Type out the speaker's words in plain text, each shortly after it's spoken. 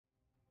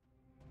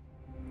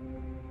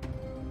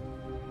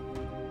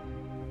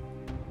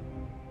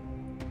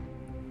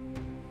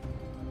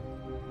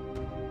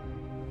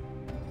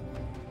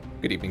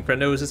Good evening,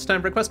 friendos. It's time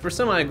for Quest for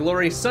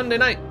Semi-Glory Sunday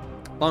night.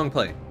 Long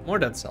play. More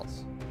Dead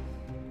Cells.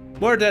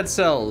 More Dead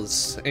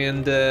Cells.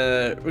 And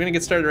we're going to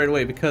get started right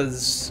away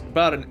because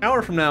about an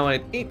hour from now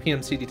at 8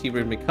 p.m. CDT,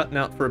 we're going to be cutting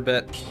out for a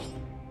bit.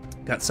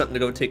 Got something to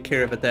go take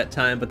care of at that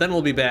time, but then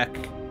we'll be back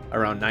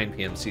around 9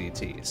 p.m.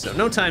 CDT. So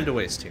no time to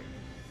waste here.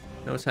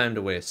 No time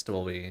to waste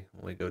while we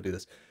go do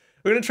this.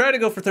 We're going to try to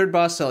go for third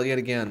boss cell yet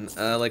again,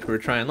 like we were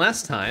trying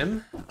last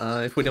time,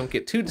 if we don't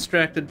get too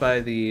distracted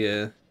by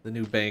the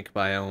new bank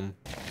biome.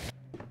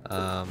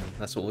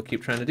 That's what we'll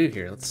keep trying to do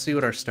here. Let's see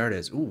what our start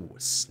is. Ooh,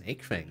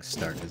 Snake Fang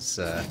start is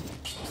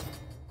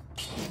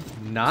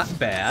not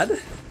bad.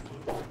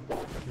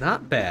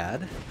 Not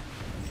bad.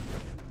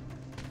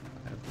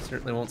 I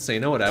certainly won't say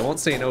no to. I won't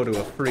say no to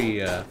a free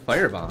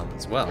firebomb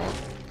as well.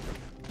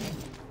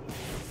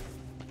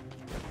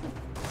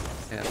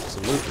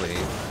 Absolutely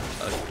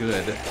a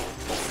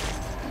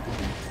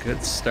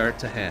good start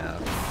to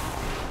have.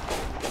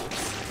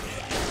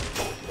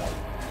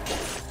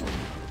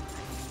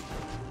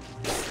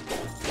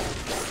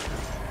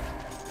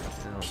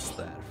 What's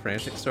that?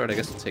 Frantic sword? I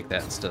guess we'll take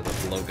that instead of the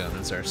blowgun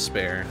as our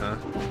spare, huh?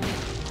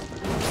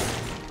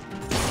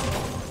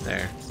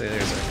 There. See,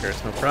 there's our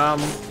curse, no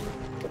problem.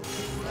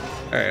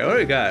 Alright, what do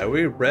we got? Are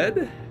we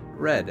red?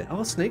 Red.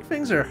 Oh, Snake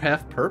Fangs are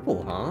half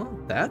purple, huh?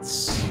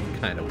 That's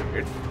kind of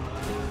weird.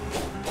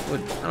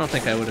 I don't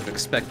think I would have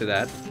expected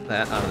that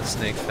out of the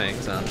Snake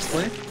Fangs,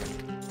 honestly.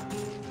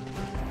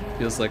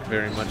 Feels like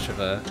very much of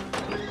a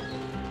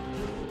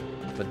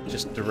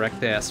just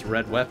direct-ass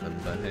red weapon,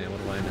 but hey,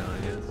 what do I know, I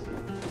guess.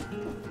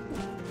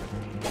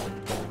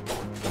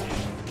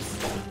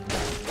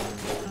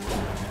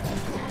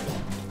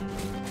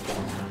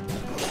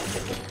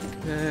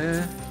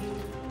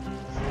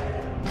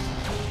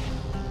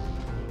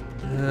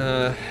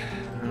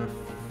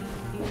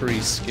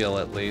 Free skill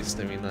at least.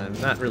 I mean, I'm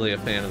not really a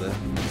fan of the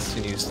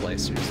sinew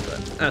slicers, but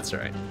that's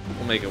alright.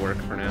 We'll make it work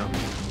for now.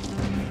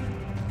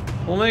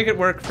 We'll make it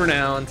work for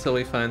now until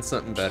we find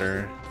something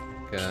better.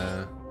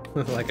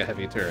 Like a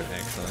heavy turret,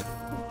 actually.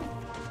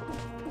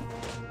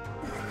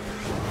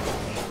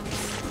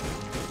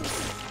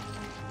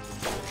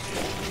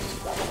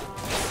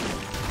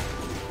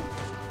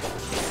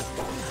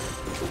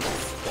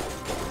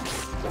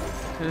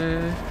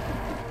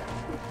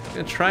 I'm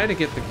gonna try to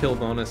get the kill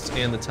bonus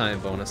and the time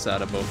bonus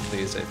out of both of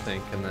these, I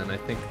think, and then I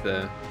think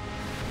the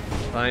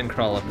vine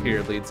crawl up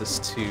here leads us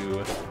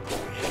to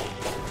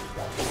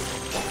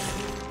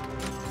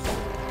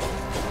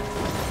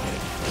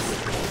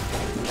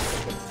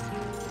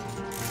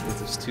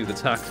the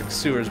toxic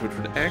sewers, which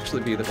would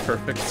actually be the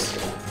perfect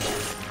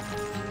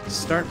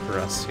start for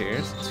us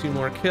here. So 2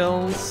 more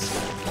kills.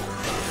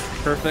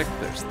 Perfect.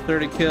 There's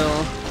 30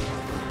 kill.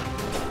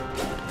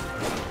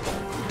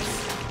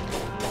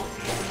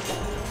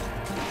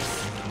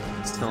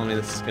 Telling me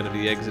this is going to be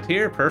the exit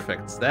here.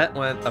 Perfect. That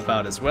went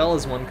about as well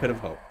as one could have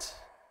hoped.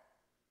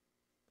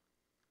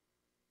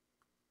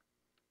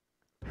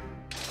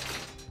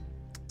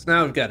 So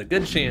now we've got a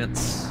good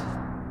chance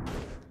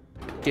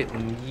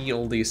getting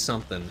yieldy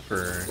something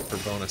for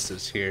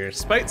bonuses here.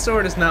 Spite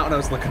Sword is not what I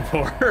was looking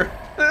for.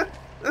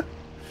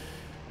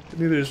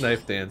 Neither is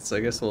Knife Dance, so I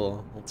guess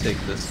we'll take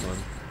this one.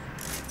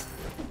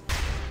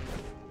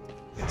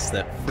 It's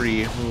that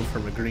free move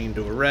from a green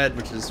to a red,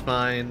 which is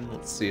fine.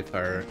 Let's see if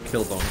our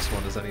kill bonus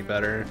one is any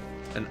better.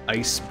 An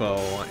ice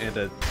bow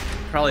and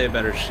probably a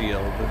better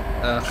shield.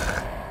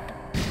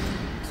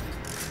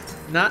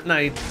 Not an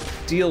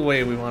ideal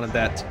way we wanted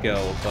that to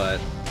go, but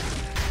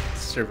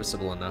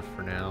serviceable enough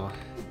for now.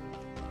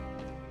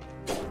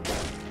 I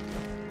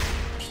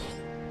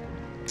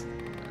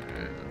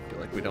feel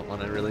like we don't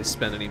want to really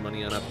spend any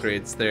money on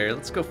upgrades there.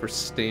 Let's go for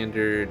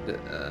standard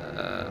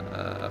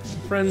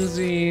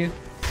frenzy.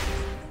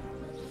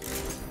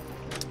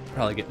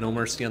 Probably get No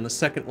Mercy on the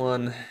second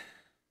one,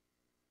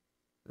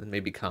 and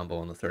maybe combo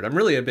on the third. I'm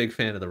really a big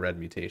fan of the red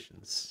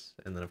mutations,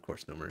 and then of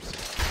course No Mercy.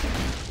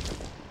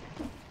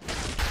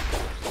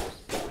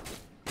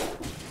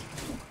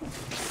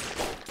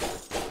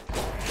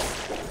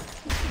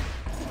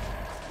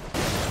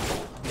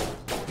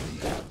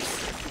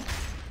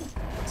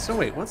 So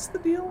wait, what's the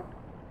deal?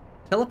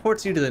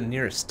 Teleports you to the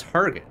nearest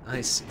target.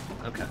 I see.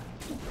 Okay.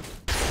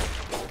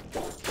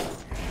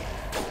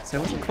 I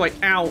wasn't quite...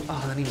 Ow!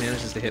 Oh, then he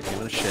manages to hit me.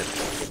 What a shit.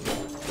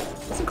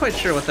 Wasn't quite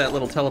sure what that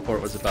little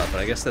teleport was about,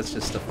 but I guess that's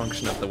just a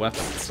function of the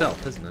weapon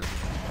itself, isn't it?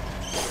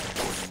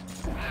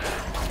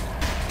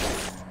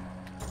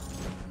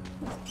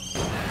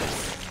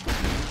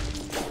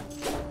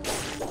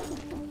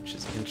 Which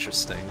is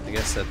interesting. I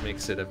guess that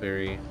makes it a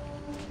very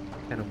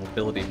kind of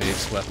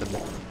mobility-based weapon,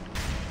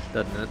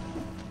 doesn't it?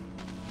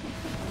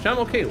 Which I'm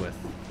okay with.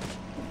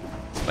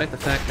 Despite the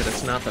fact that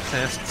it's not the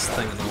fastest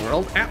thing in the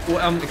world.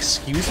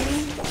 Excuse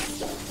me?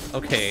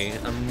 Okay,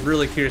 I'm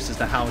really curious as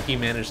to how he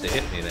managed to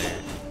hit me there.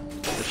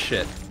 But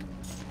shit.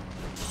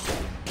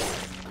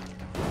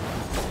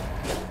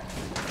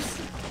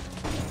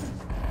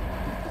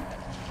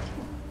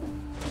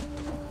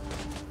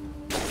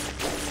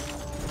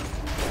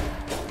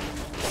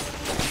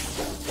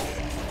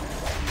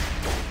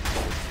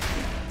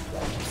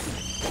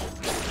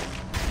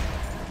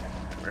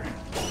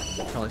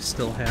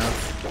 still have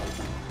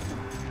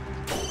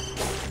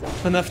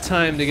enough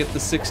time to get the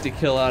 60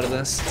 kill out of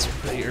this. It's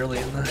pretty early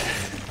in the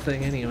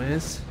thing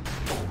anyways.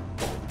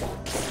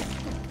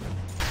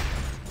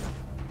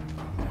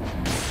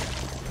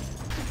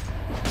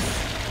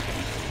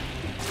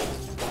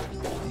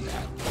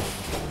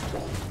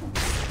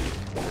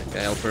 That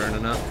guy'll burn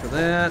enough for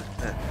that.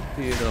 That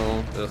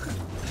dude'll... Ugh.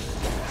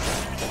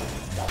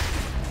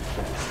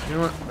 You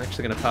know what? I'm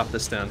actually gonna pop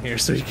this down here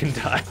so you can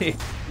die.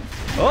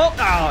 Oh!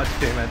 Oh,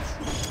 damn it.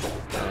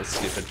 That was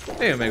stupid.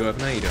 Hey, Omega Web,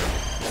 how you doing?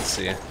 Let's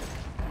see.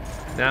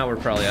 Now we're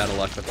probably out of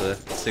luck with the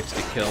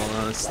 60 kill,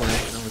 honestly.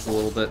 That was a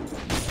little bit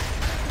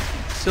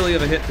silly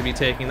of a hit to be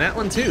taking. That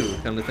one too,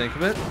 come to think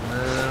of it.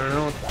 I don't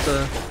know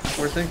what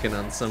we're thinking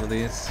on some of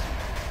these.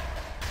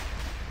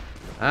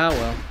 Ah,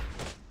 well.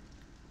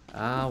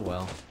 Ah,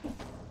 well.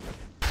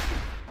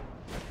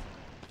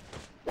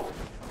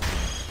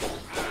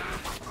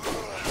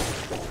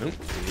 Oop,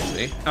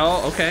 easy.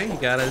 Oh, okay. He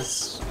got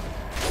his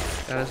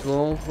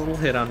little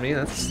hit on me.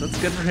 That's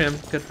good for him.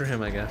 Good for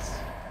him, I guess.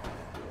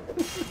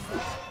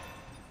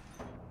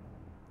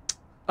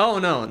 Oh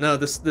no,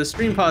 the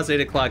stream pause 8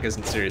 o'clock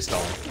isn't serious at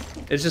all.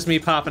 It's just me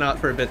popping out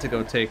for a bit to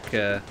go take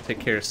care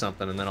of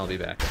something, and then I'll be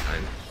back at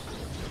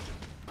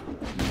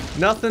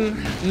 9.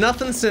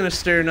 Nothing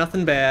sinister,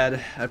 nothing bad.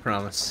 I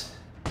promise.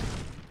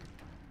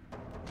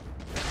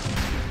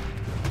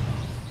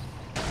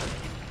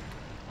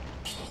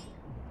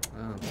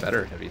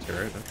 Better heavy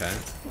turret, okay.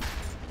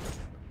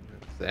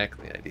 Not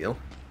exactly ideal.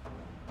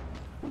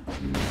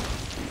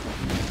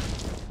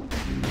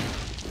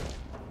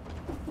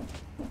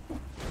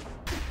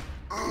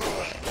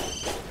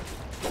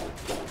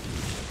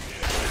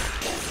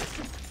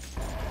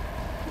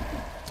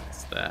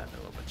 What's that?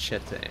 Oh,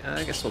 machete.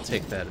 I guess we'll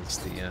take that as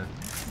the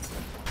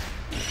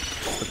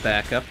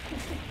backup.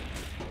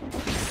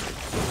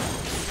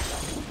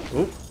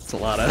 Oop, it's a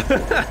lot of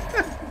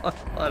a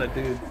lot of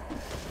dudes.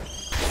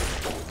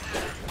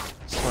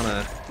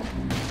 Wanna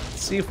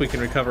see if we can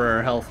recover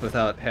our health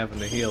without having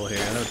to heal here.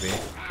 That would be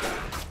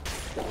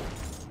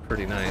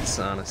pretty nice,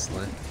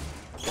 honestly.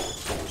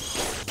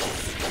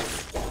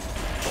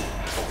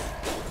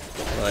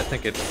 Well, I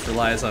think it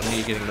relies on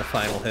me getting the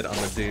final hit on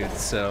the dude,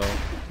 so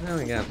well,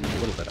 we got a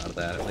little bit out of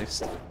that at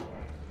least.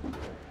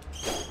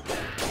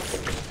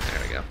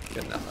 There we go.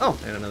 Good enough. Oh,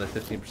 and another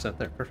 15%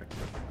 there. Perfect.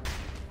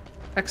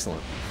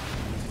 Excellent.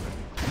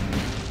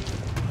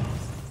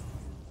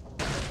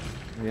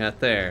 We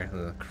got there.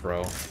 Ugh,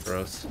 crow.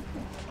 Gross.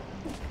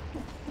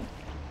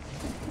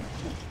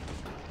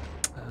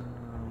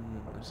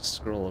 There's a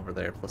scroll over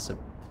there, plus a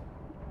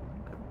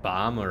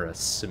bomb or a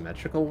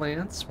symmetrical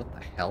lance? What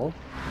the hell?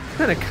 What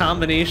kind of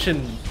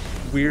combination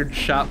weird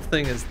shop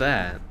thing is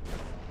that?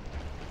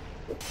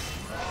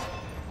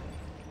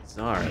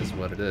 Bizarre is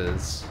what it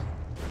is.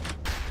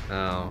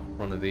 Oh,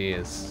 one of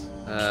these.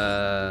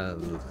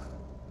 Ugh.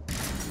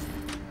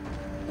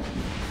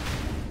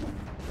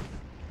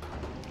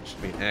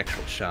 Be an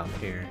actual shop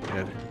here.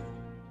 Good.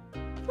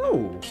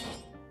 Ooh.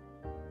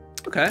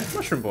 Okay,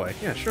 Mushroom Boy.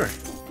 Yeah, sure.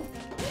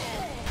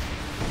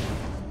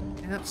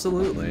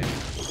 Absolutely.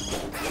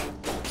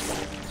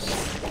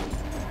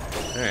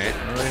 Alright,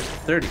 well, there's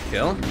 30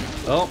 kill.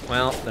 Oh,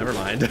 well, never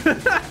mind.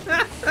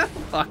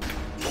 Fuck.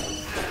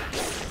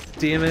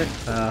 Damn it.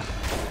 Well,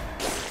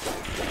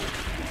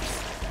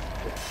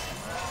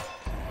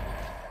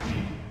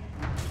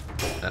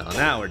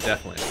 now we're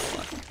definitely out of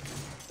luck.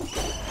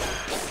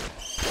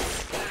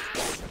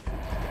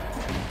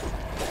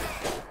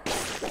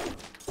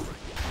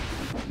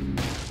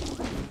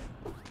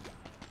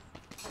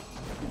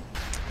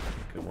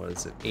 What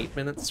is it, 8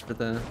 minutes for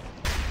the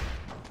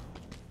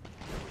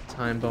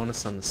time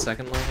bonus on the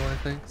second level, I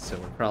think? So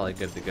we're probably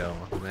good to go,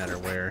 no matter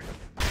where.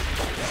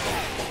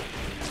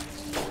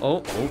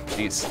 Oh,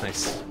 jeez,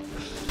 nice.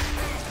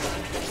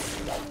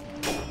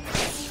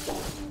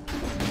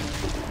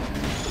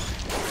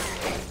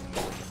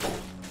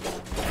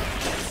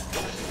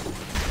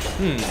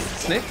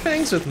 Snake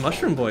Fangs with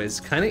Mushroom Boy is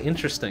kind of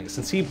interesting,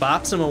 since he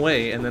bops him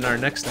away and then our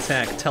next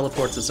attack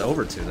teleports us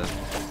over to them.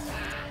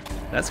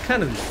 That's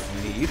kind of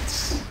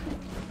neat,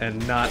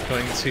 and not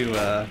going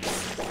to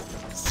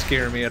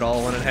scare me at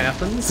all when it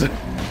happens.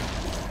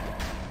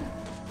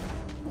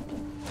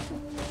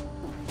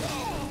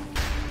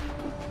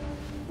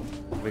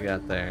 What we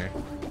got there?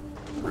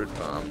 Root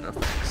Bomb, no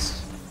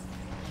thanks.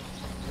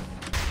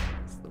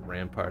 It's the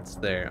ramparts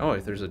there. Oh,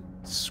 if there's a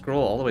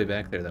scroll all the way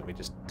back there that we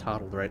just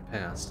toddled right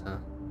past, huh?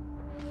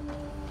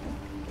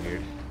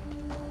 Weird.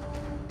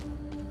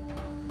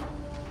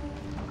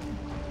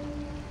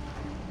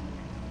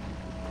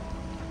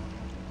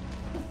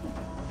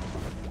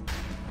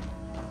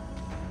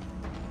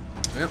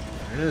 Yep,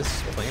 there it is,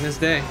 plain as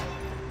day.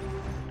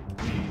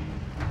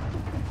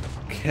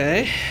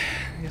 Okay,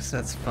 I guess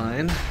that's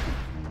fine. I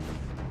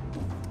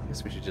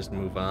guess we should just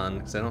move on,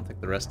 because I don't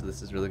think the rest of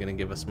this is really going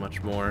to give us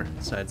much more,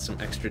 besides some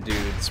extra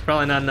dudes.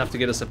 Probably not enough to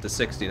get us up to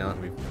 60 now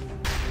that we've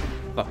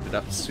fucked it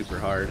up super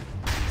hard.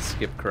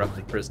 Skip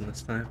Corrupted Prison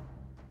this time.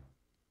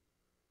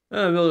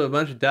 Oh, build a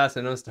bunch of dots.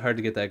 I know it's hard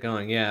to get that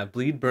going. Yeah,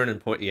 bleed, burn,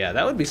 and point. Yeah,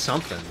 that would be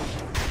something.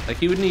 Like,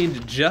 he would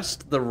need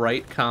just the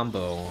right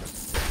combo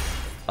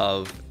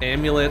of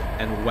amulet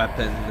and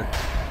weapon,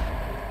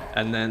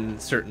 and then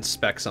certain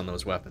specs on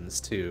those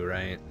weapons too,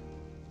 right?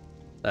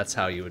 That's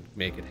how you would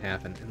make it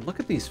happen. And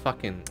look at these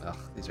fucking... Ugh,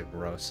 these are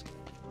gross.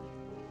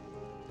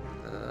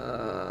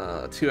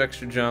 2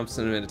 extra jumps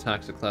and emit a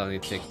toxic cloud and you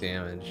take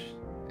damage.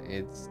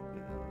 It's...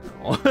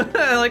 No.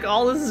 Like,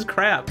 all this is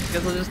crap. I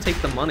guess I'll just take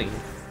the money.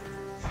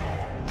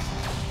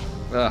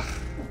 Ugh.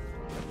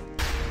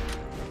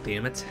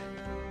 Damn it.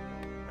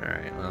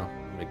 Alright, well,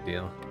 no big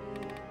deal.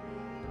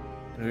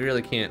 And we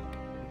really can't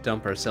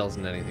dump ourselves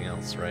into anything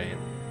else, right?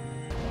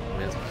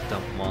 May as well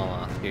dump them all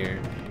off here.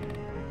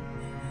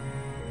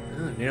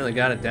 Oh, nearly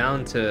got it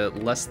down to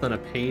less than a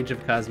page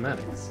of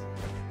cosmetics.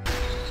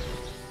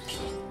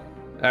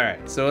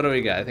 Alright, so what do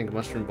we got? I think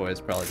Mushroom Boy is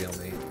probably the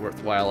only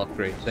worthwhile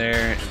upgrade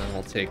there, and then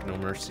we'll take No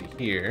Mercy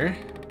here.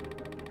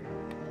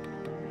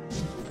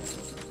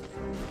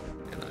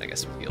 And then I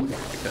guess we'll heal here,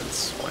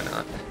 because why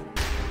not?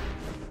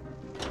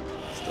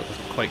 Still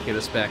doesn't quite get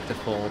us back to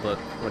full, but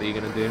what are you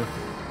gonna do?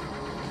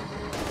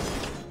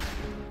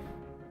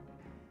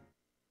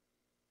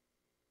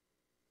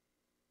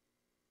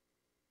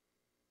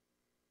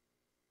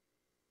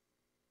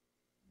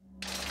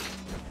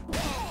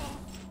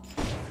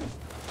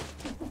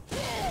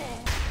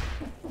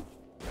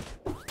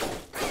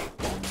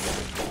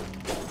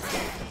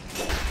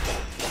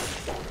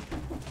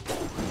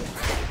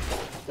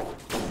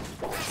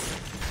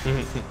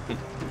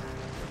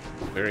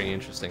 Very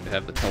interesting to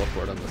have the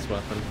teleport on this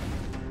weapon.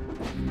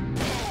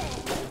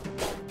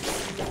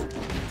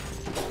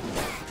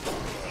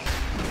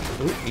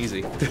 Ooh,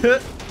 easy.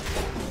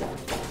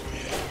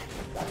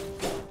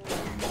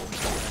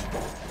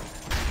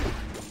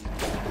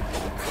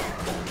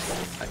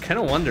 I kind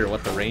of wonder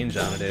what the range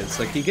on it is.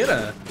 Like, you get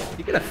a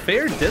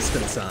fair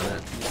distance on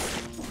it.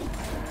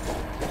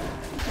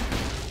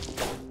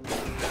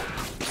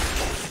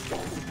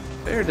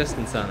 Fair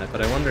distance on it,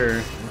 but I wonder,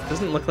 it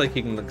doesn't look like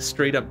you can like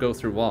straight up go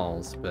through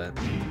walls, but...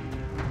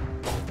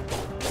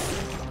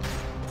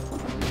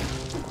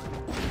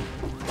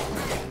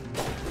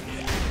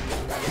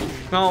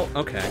 Oh,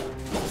 okay.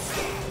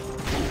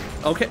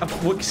 Okay,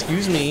 well,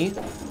 excuse me.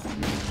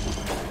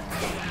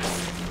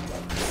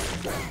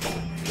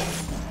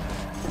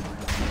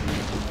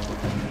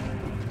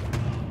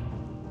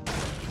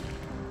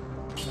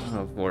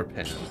 Oh,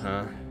 Vorpan,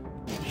 huh?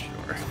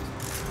 Sure.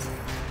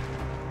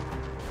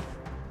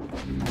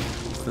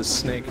 If the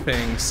Snake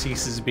Fang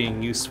ceases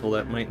being useful,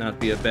 that might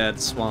not be a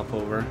bad swap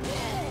over.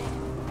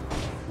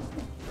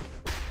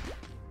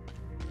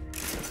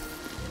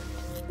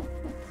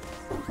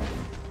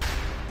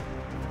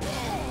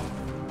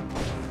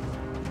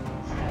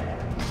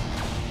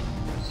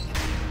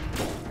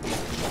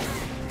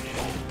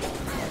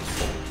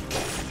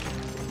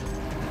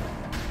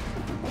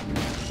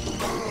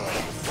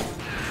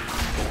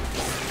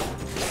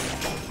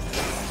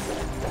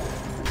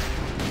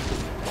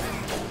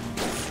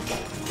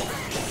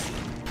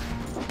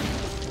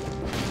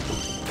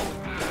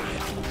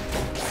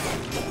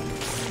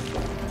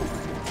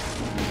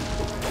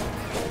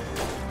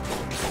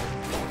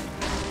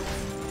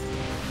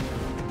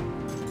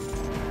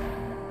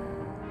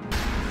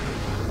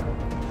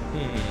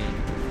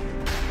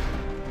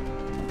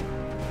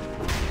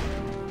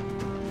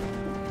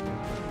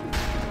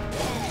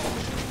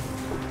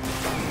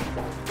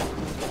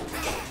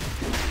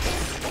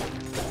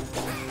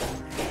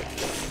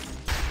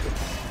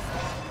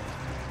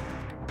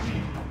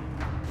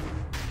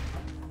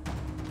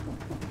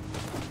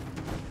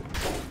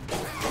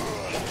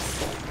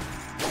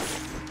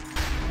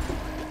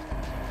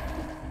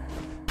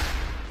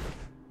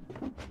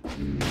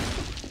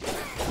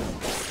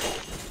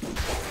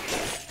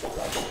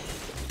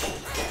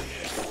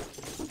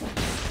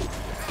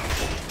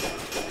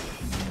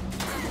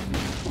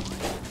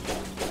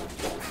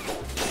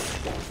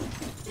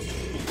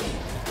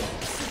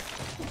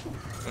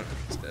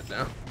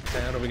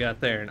 What do we got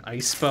there? An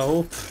ice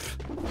bow?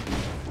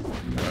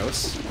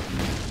 Gross.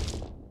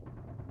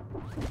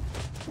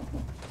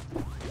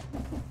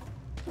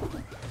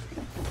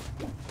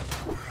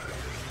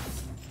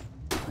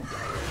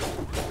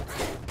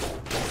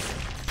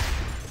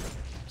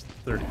 Just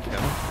 30 kill.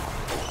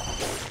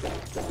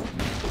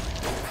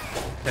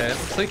 Okay, it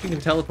looks like you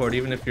can teleport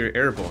even if you're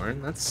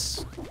airborne.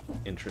 That's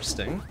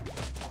interesting.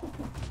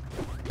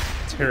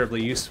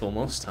 Terribly useful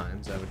most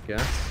times, I would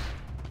guess.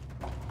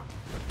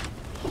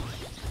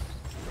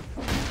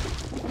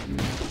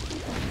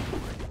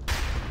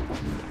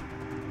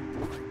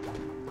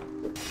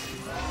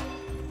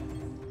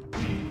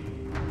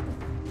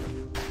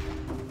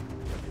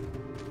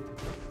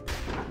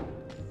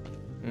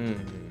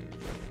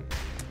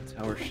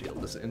 Tower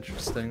shield is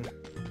interesting.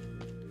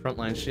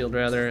 Frontline shield,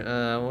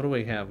 rather. What do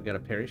we have? We got a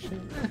parry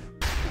shield?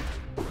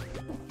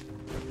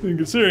 And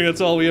considering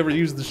that's all we ever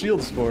use the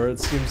shields for, it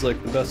seems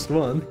like the best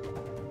one.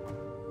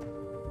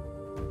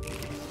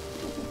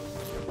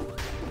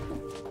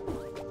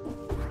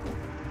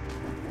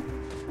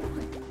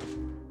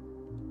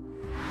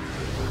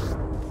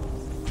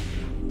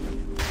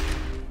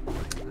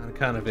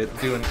 account of it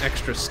doing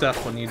extra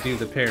stuff when you do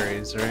the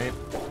parries, right?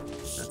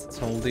 That's its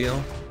whole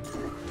deal.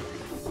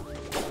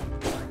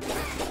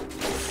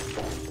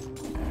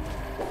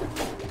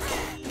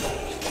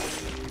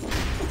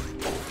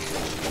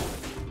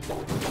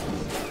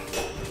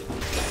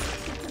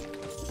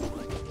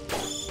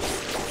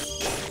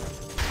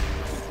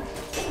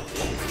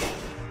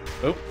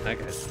 Oh, that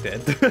guy's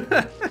dead.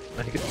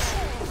 I guess.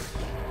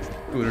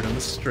 Booted him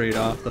straight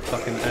off the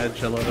fucking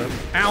edge. I love him.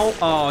 Ow!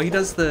 Oh, he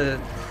does the...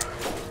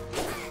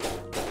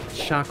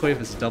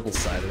 Shockwave is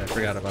double-sided. I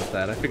forgot about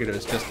that. I figured it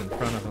was just in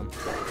front of him.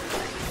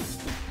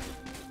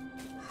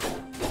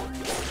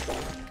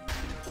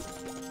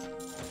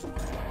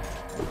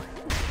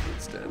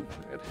 He's dead.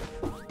 Good.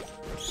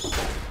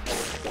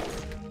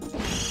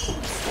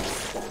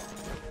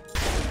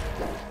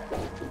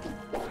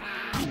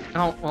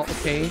 Oh, well,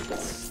 okay.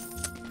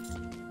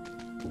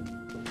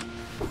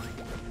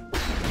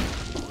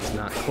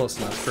 Not close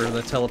enough for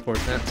the teleport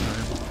that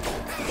time.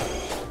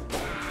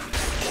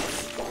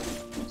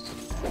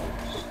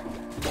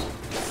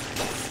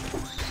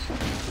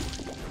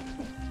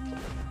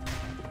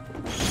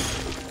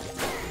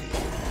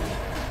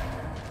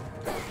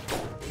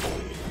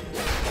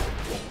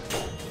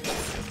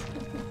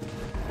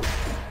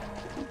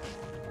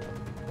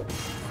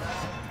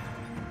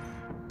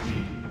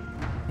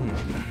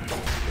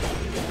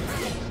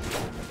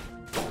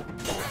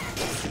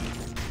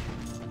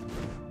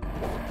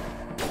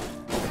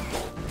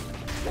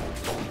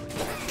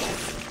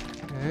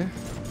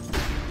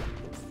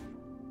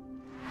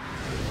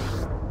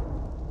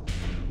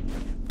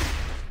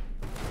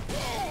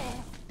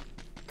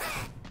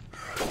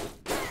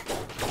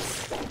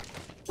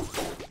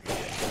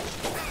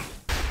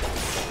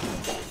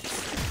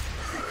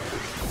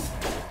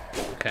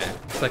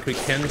 Like we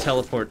can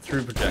teleport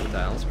through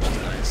projectiles, which is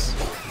nice.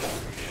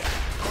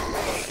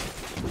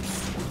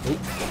 Oop.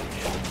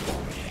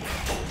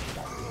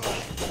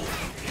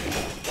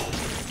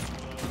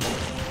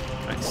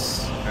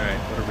 Nice. Alright,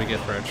 what did we get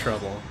for our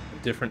trouble?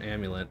 A different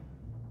amulet.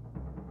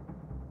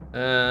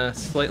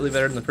 Slightly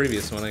better than the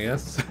previous one, I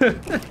guess.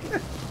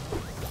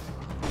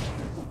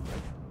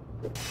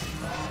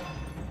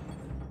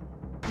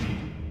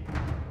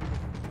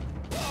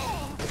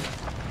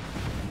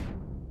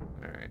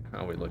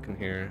 How are we looking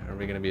here? Are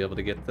we going to be able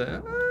to get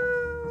the...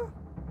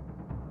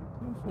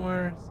 2,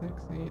 4, 6,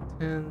 8,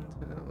 10...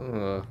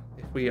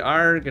 If we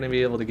are going to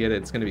be able to get it,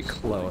 it's going to be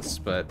close,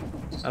 but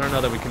I don't know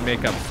that we can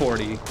make up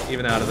 40,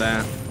 even out of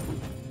that.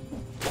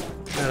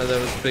 Out of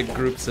those big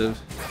groups of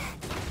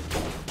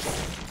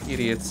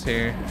idiots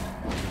here.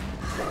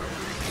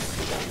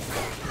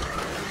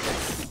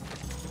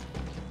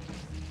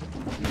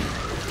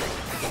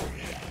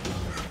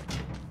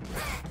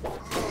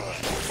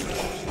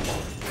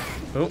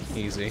 Oh,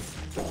 easy.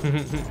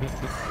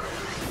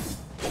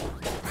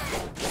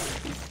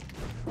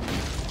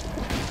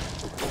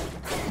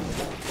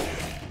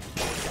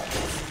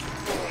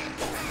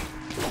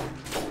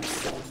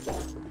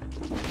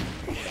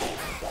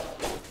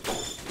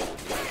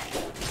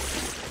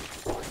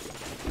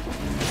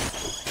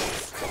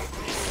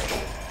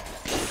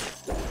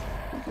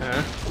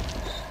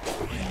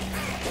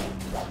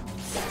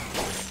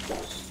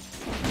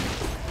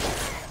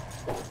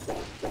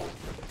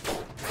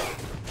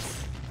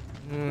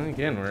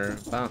 Again, we're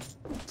about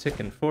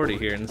ticking 40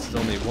 here, and this is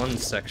only one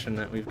section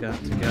that we've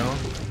got to go.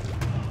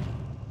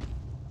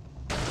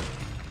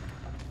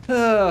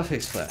 Oh,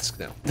 face flask,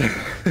 no.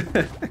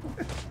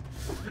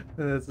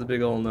 That's a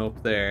big old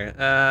nope there.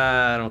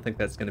 I don't think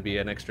that's going to be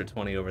an extra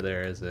 20 over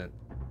there, is it?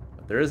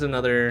 But there is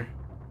another...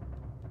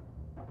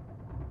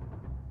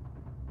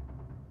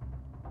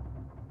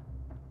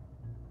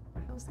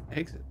 Where the hell's the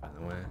exit, by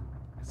the way?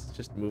 It's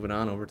just moving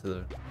on over to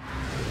the...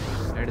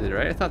 Right to the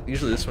right? I thought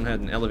usually this one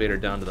had an elevator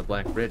down to the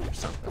Black Bridge or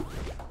something.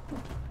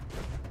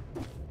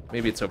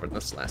 Maybe it's over in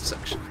this last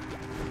section.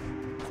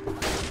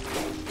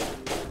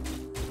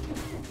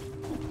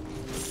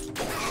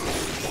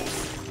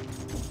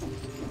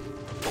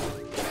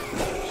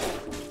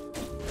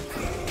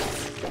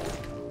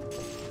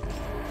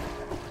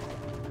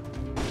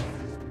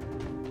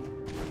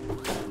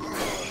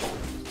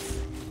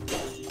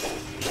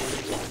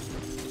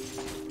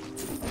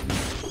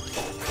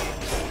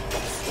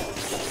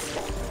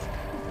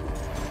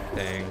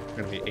 Dang,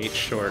 we're gonna be 8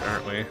 short,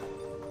 aren't we?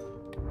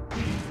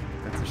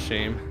 That's a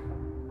shame.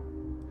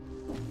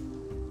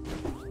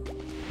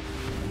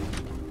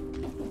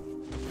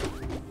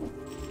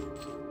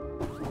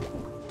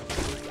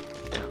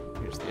 Yeah,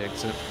 here's the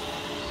exit.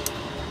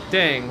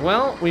 Dang,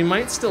 well, we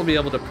might still be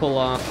able to pull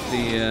off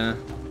the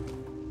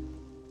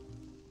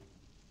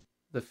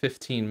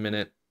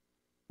 15-minute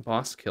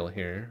boss kill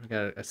here. We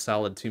got a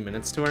solid 2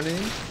 minutes to our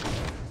name.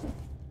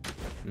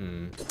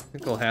 I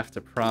think we'll have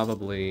to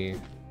probably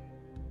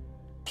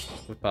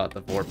whip out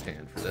the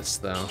Vorpan for this,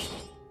 though.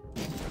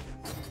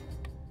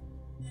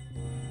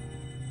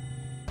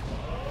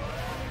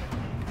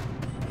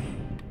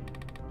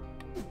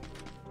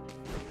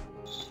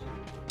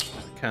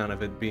 On account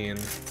of it being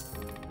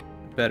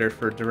better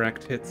for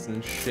direct hits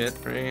and shit,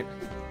 right?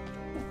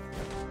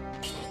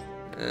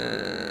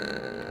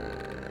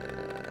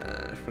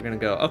 we're gonna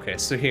go. Okay,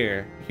 so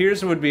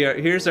here's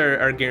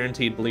our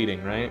guaranteed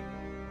bleeding, right?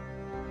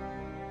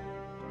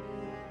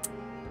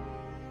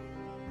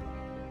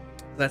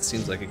 That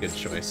seems like a good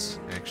choice,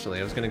 actually.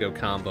 I was gonna go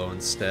combo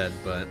instead,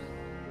 but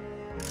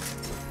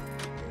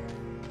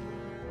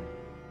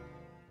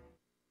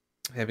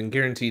having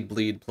guaranteed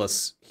bleed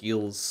plus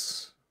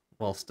heals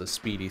whilst a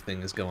speedy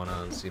thing is going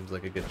on seems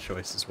like a good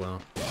choice as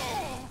well.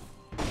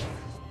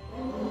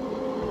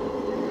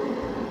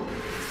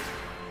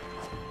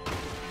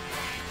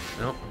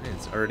 Nope,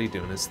 it's already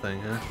doing his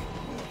thing, huh?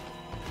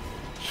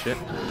 Shit.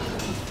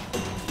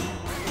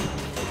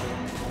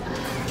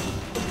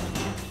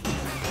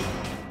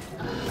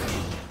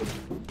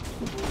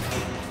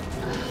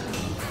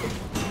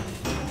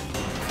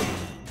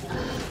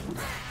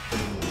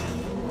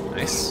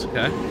 Nice,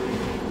 okay.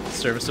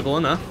 Serviceable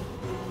enough.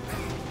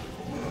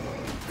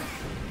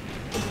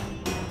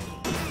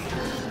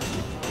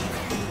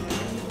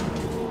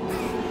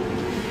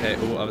 Okay,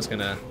 ooh, I was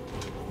gonna...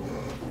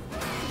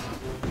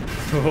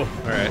 Oh,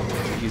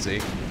 alright, easy.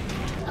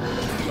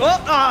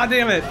 Oh, ah,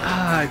 damn it!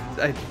 Ah,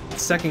 I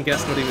second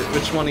guessed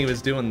which one he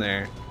was doing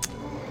there.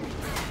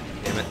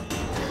 Damn it.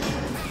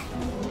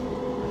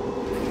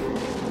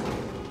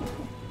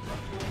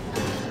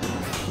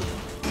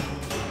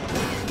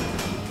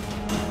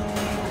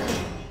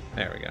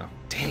 There we go.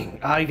 Dang,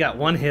 ah, he got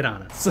one hit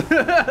on us.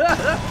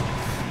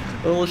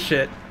 Little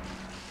shit.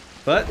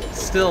 But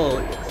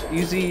still,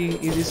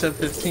 easy sub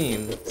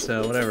 15,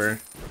 so whatever.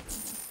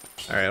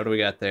 Alright, what do we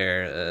got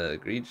there?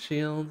 Greed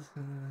shield?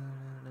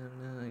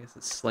 I guess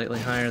it's slightly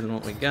higher than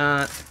what we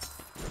got.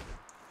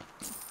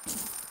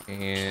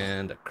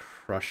 And a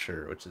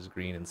crusher, which is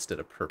green instead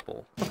of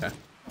purple. Okay.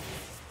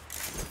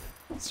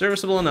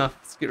 Serviceable enough.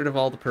 Let's get rid of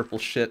all the purple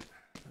shit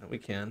that we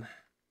can.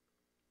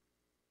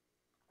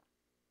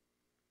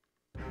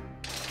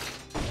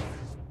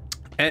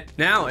 And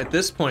now, at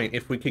this point,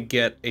 if we could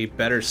get a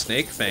better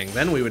Snake Fang,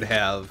 then we would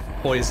have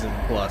poison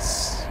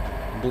plus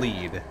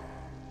bleed,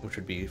 which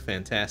would be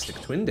fantastic.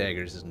 Twin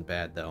Daggers isn't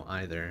bad, though,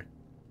 either.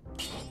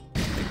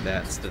 Take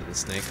that instead of the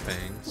Snake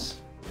Fangs.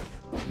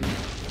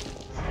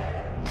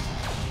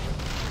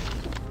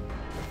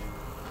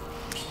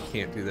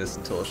 Can't do this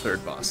until a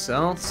third boss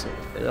cell, so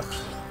ugh.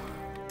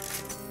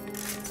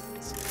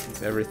 Let's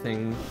keep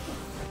everything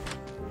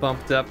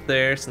bumped up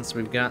there since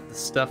we've got the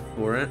stuff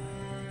for it.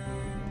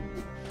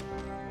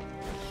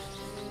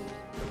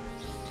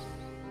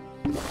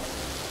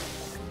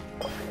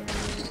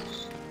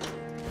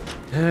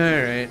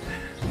 Alright,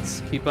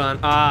 let's keep on.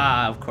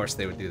 Ah, of course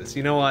they would do this.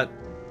 You know what?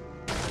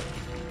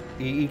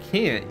 You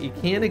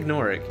can't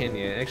ignore it, can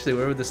you? Actually,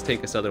 where would this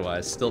take us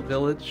otherwise? Stilt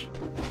Village?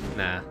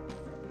 Nah.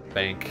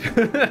 Bank.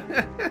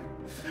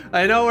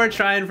 I know we're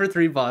trying for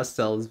 3 boss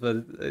cells,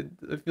 but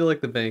I feel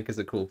like the bank is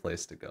a cool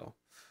place to go.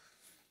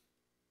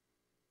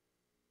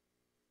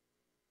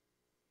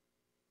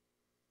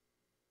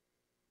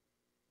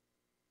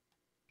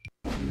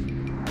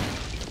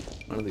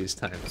 One of these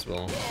times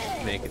we'll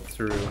make it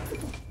through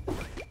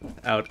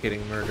without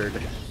getting murdered.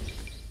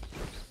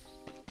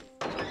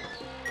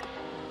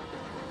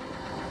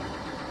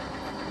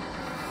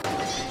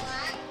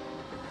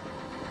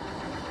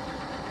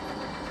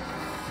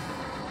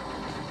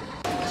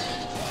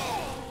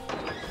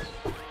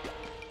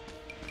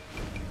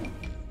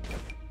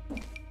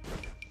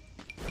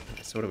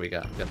 So what do we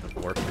got? We got the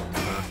warp.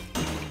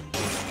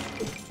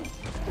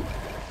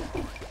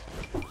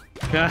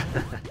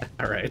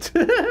 All right.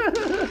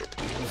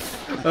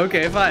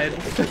 Okay, fine.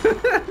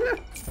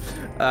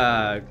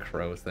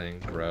 Crow thing,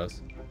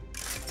 gross.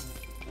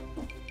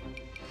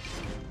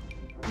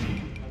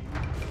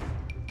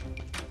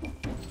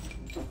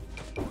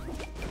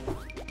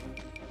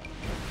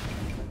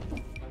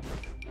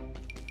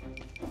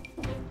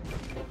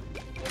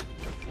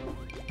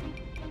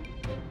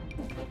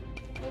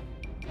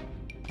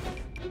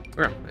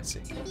 Oh, I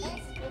see.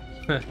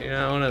 You're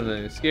not one of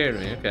them. You scared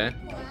me. Okay.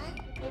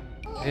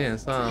 Yeah, I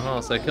saw a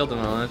hall, so I killed them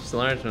all. Not just the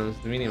large ones,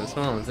 the medium and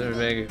small ones. Every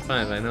bag I could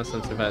find, but I know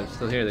some survivors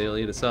still here. They'll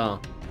eat us all.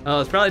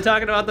 Oh, it's probably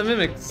talking about the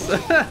mimics.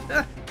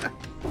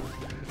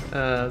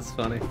 That's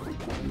funny.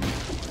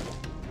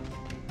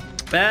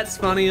 That's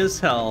funny as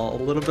hell.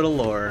 A little bit of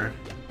lore.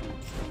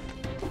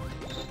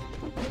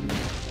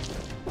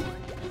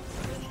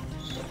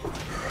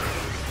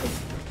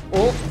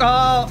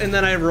 Oh, and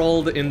then I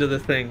rolled into the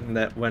thing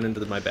that went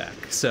into my back.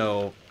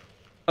 So,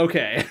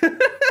 okay.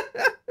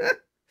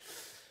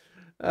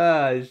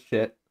 Ah,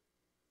 shit.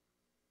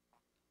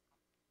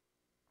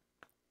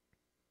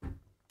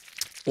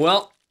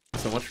 Well,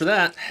 so much for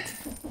that.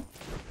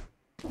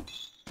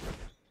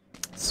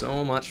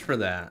 So much for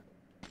that.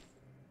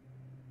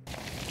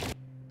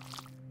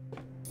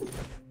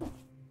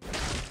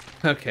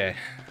 Okay.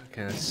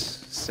 Okay,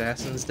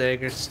 Assassin's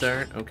Dagger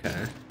start.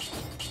 Okay.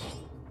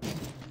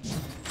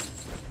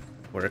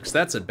 Works.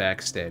 That's a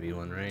backstabby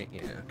one, right?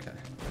 Yeah, okay.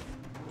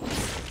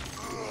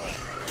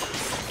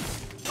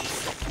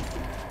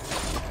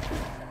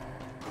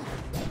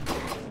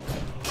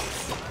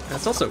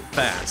 It's also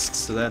fast,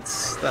 so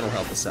that'll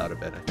help us out a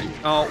bit, I think.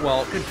 Oh,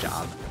 well, good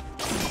job.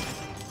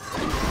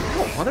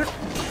 Oh, mother...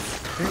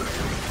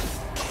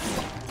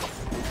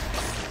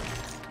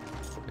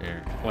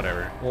 There,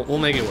 whatever. We'll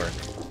make it work.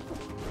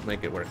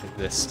 Make it work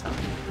this time.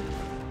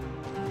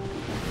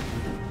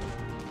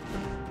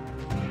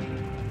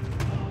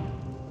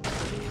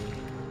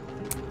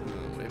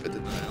 Wave of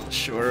denial.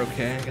 Sure,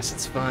 okay, I guess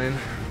it's fine.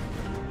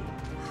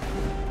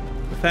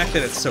 The fact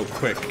that it's so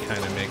quick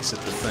kind of makes it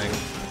the thing.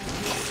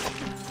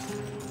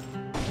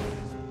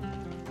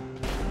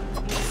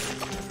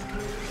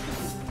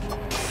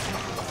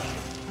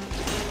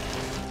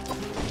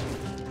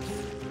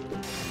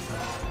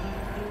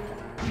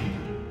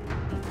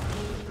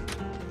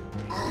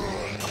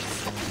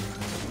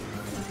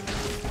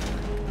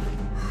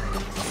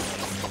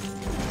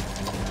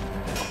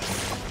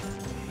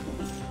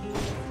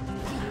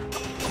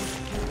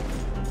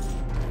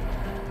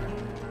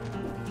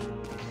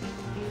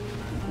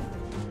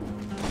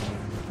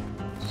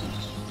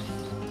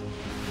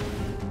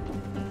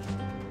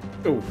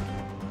 Oh,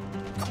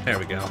 there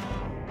we go.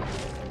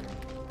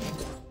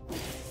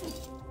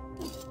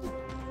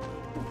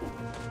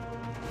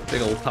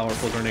 Big old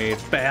powerful grenade.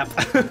 Bap!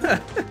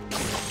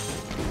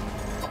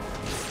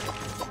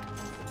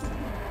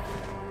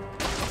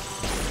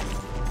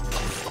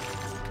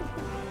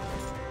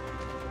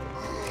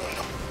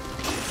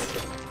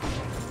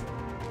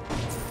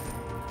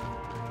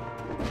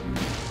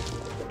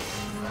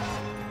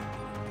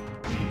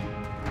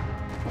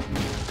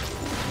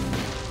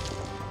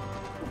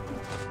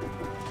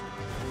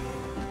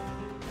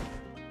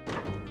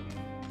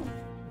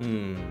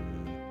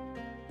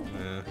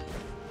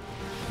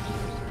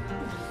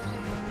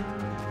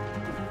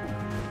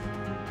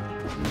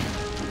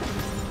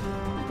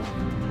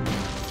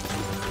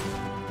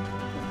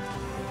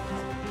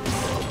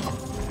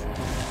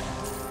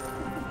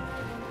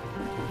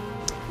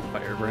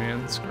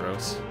 Firebrands,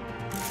 gross.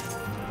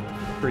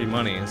 Free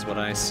money is what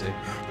I see.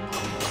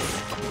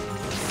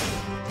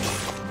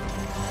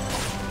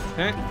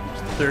 Okay,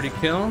 30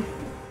 kill.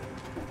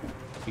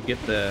 If you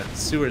get the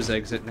sewers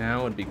exit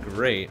now, would be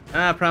great.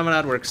 Ah,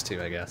 promenade works too,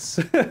 I guess.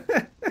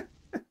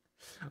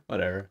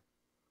 Whatever.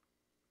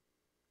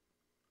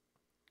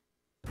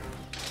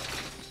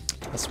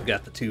 Plus we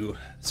got the 2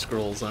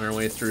 scrolls on our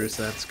way through,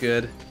 so that's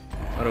good.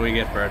 What do we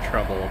get for our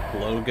trouble?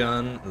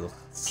 Blowgun? Ugh,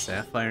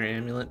 sapphire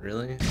amulet,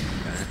 really?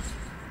 Okay.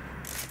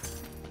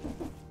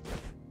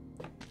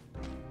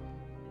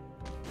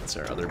 What's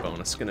our other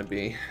bonus gonna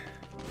be?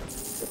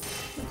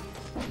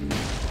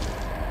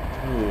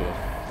 Ooh,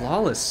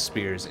 flawless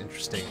spear is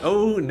interesting.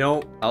 Oh,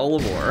 no, Owl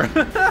of War.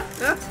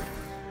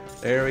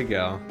 There we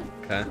go.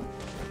 Okay.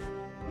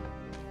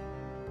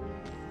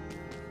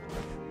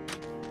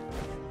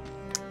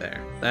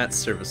 There, that's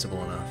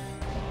serviceable enough.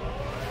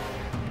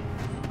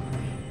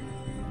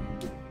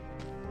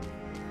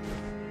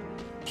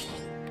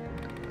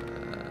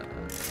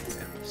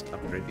 Just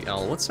upgrade the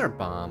owl. What's our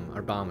bomb?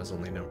 Our bomb is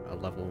only a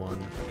level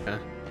 1. Okay.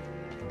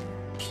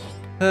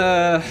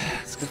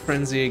 Let's go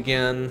frenzy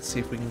again.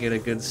 See if we can get a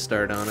good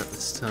start on it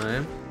this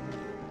time.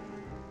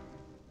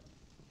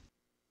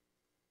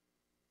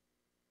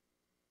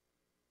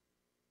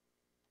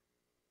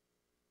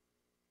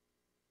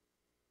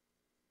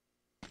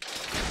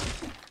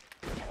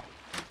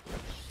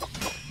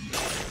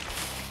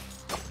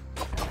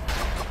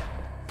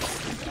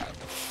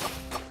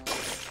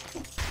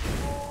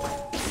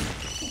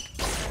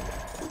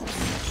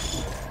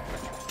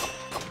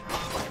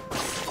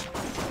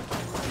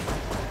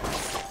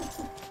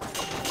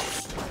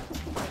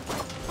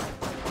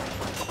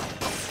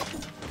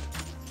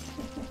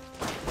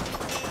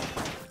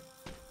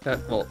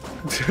 Well,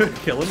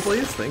 kill him,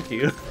 please? Thank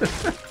you.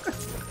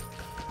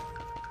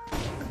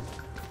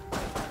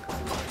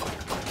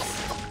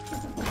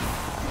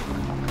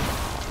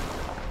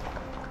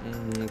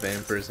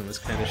 Vampirism is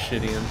kind of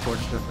shitty,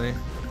 unfortunately.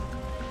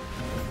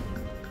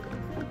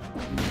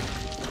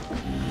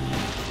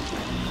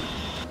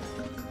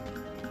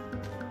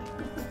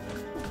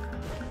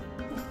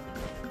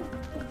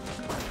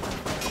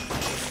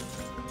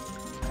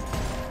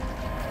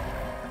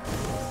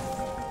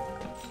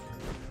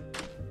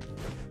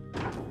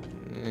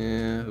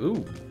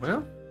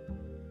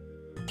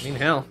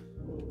 Hell,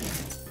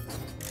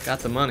 got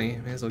the money,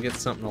 may as well get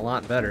something a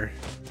lot better.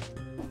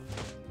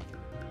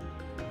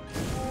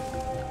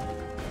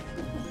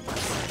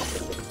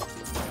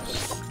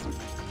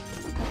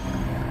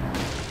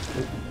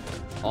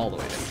 All the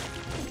way down.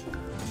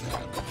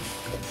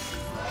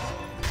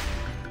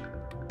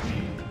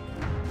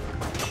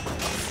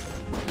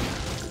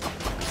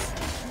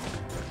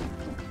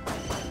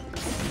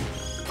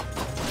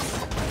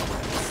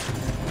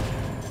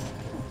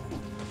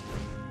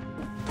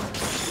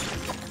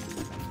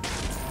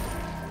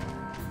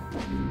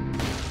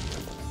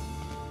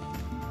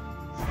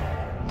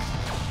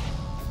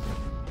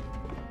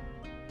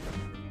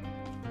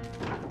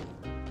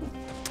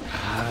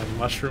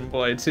 Mushroom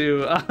Boy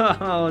too.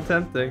 Oh,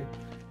 tempting.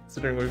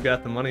 Considering we've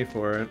got the money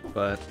for it,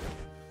 but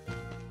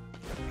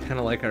kind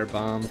of like our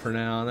bomb for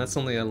now. And that's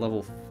only a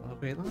level. Oh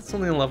wait, that's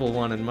only a level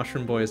 1, and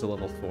Mushroom Boy is a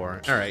level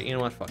 4. All right, you know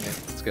what? Fuck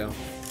it. Let's go.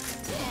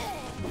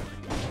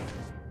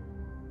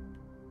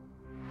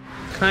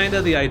 kind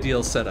of the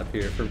ideal setup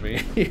here for me.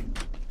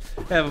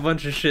 I have a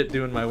bunch of shit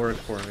doing my work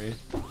for me.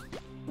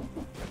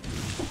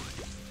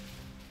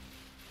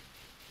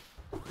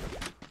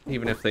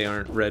 Even if they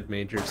aren't red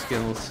major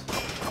skills.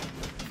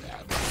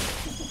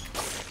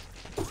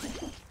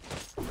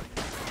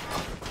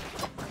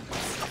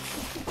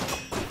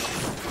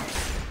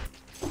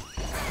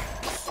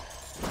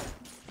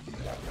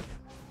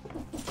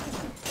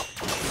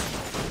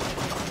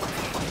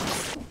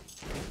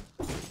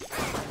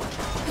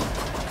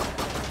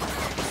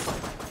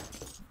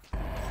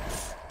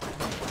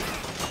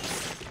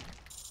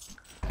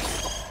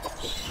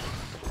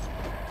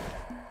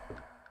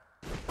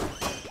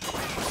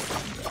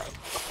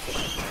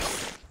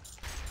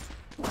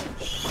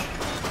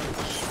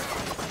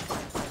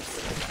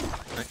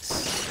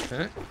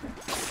 Okay.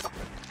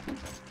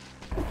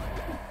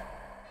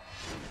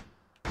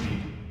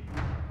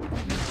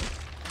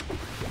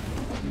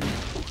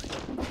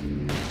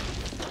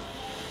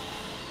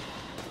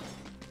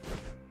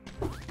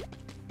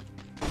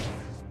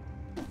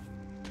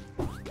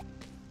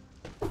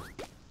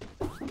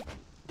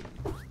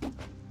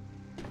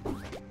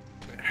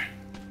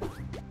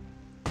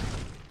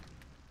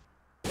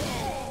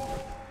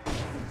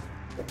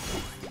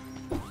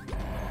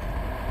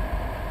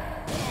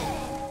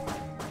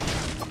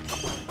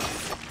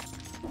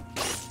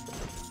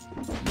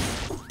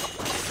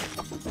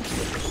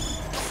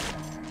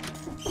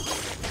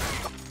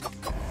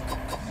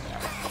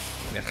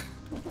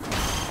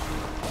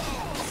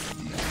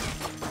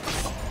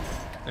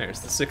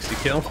 There's the 60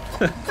 kill.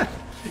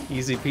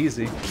 Easy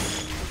peasy.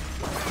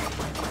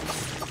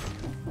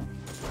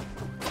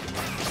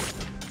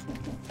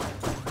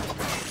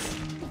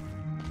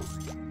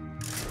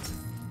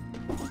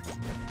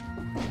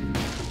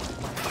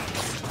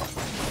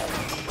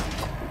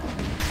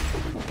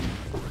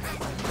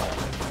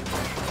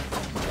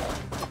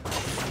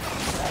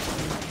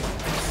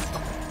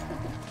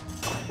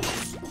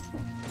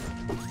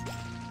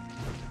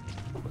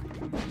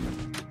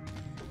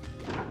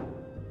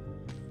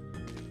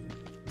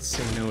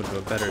 Say no to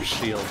a better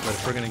shield, but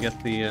if we're gonna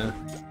get the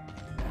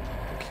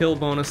kill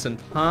bonus and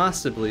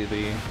possibly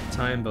the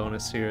time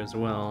bonus here as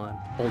well,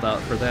 I'd hold out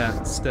for that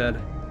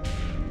instead.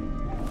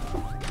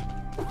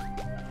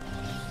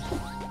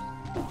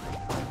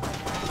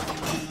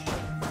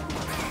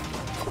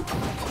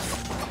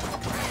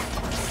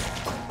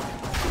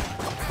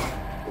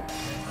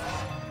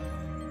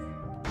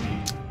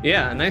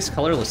 Yeah, a nice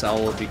colorless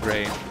owl would be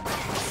great.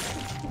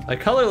 Like,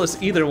 colorless,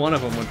 either one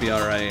of them would be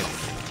alright.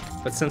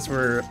 But since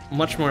we're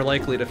much more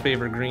likely to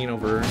favor green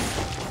over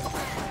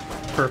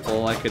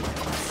purple, I could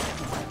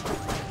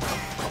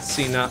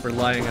see not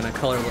relying on a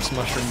colorless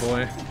mushroom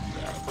boy.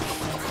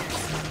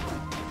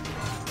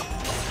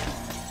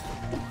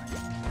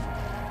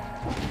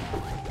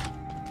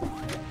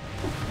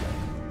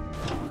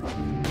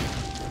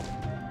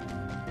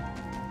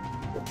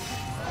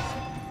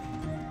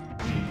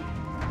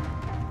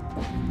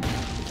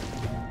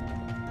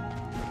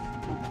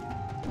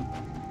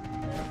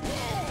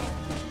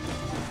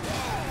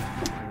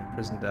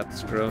 Prison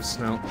depth's gross,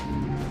 no.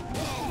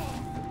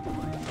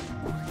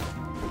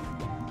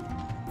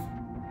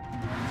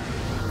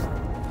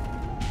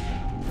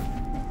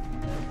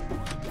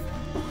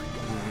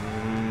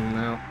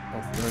 No,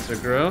 both of those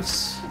are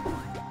gross.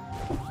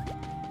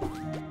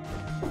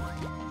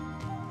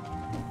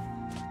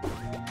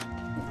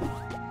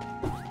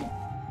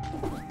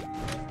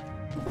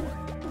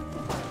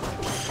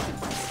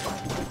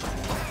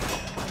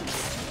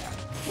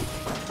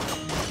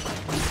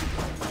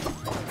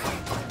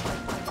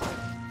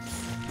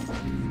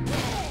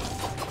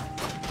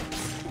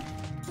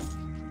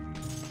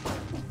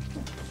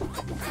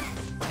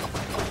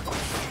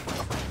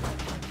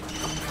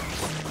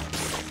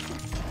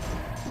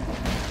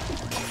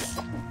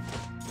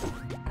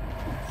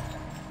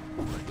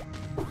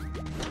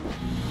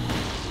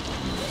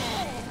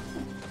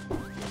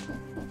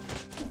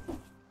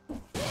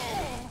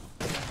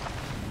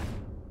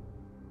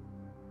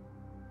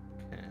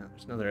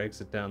 Another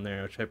exit down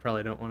there, which I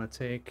probably don't want to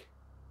take.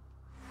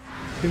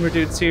 Two more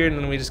dudes here, and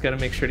then we just gotta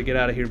make sure to get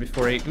out of here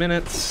before 8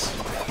 minutes.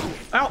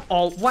 Ow!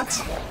 Oh, what?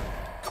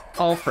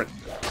 Oh, for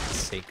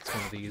sake, it's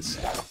one of these.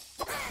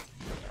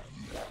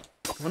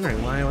 I'm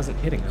wondering why I wasn't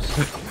hitting him.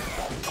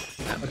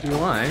 That would be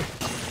why.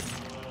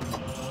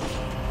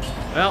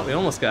 Well, we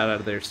almost got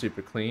out of there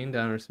super clean.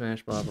 Downward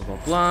smash, blah, blah,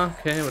 blah, blah.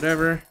 Okay,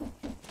 whatever.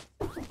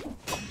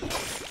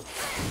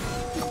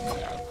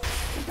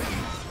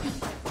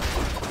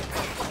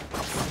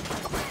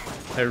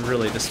 I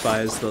really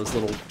despise those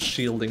little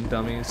shielding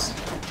dummies.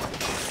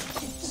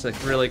 It's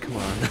like, really, come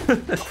on.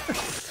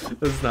 This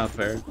is not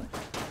fair.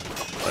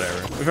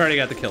 Whatever. We've already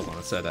got the kill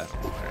bonus, so that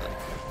doesn't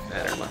really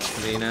matter much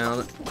to me now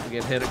that we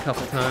get hit a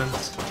couple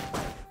times.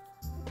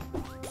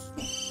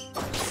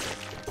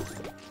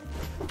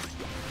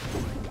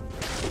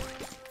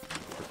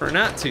 Prefer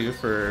not to,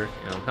 for,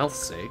 you know, health's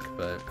sake,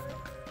 but...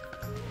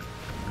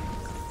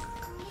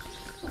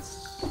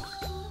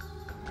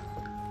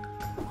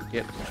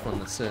 Get which one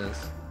this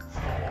is.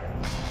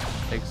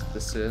 Exit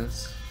this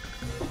is.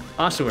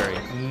 Ossuary.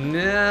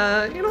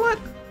 Nah, you know what?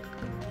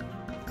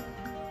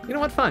 You know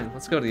what? Fine.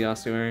 Let's go to the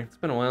ossuary. It's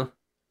been a while.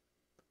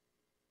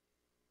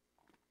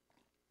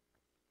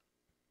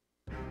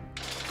 I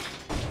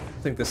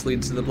think this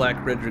leads to the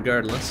Black Bridge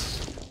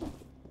regardless.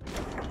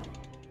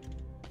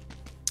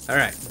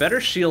 Alright, better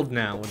shield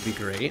now would be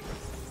great.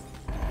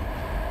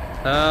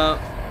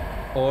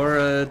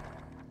 Or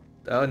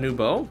a new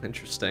bow?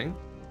 Interesting.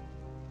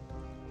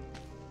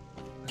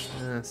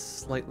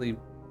 Slightly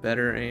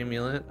better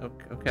amulet.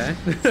 Okay.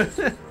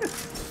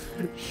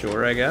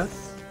 Sure, I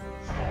guess.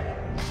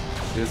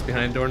 Do this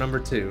behind door number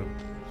 2.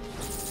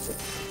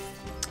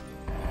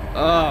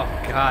 Oh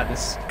god,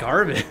 this is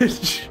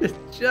garbage.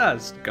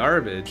 Just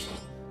garbage.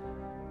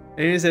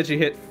 Enemies that you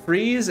hit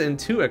freeze and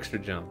 2 extra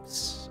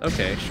jumps.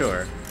 Okay,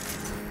 sure.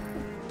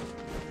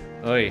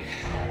 Oy,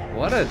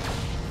 what a...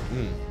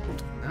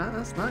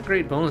 that's not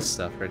great bonus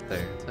stuff right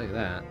there, I'll tell you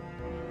that.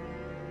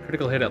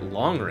 Critical hit at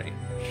long range.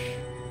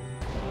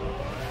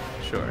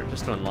 Sure,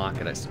 just to unlock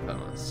it, I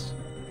suppose.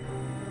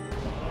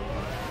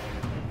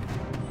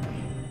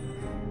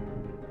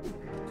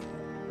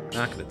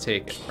 Not gonna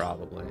take it,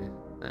 probably.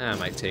 I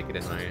might take it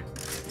in my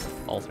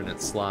alternate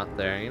slot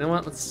there. You know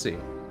what? Let's see.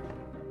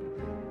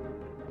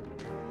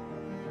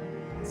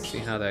 Let's see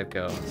how that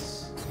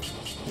goes.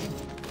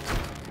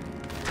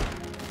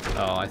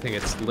 Oh, I think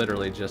it's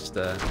literally just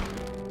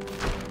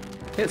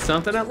hit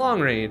something at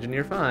long range and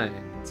you're fine,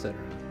 etc.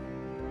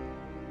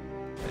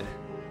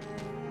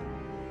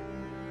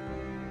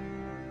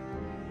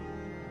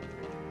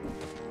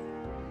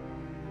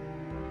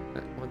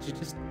 Why'd you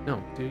just...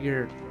 No, do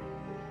your...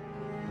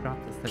 Drop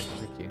the thing,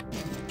 thank you.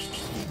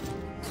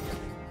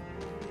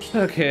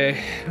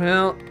 Okay,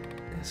 well,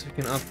 I guess we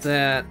can up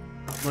that.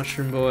 Up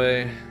Mushroom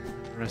Boy.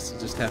 The rest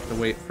will just have to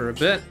wait for a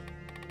bit.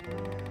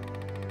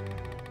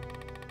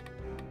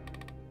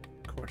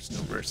 Of course,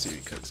 no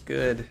mercy because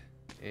good.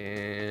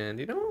 And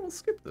you know what? We'll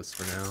skip this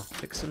for now.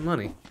 Take some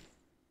money.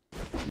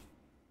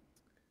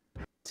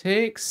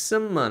 Take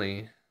some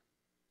money.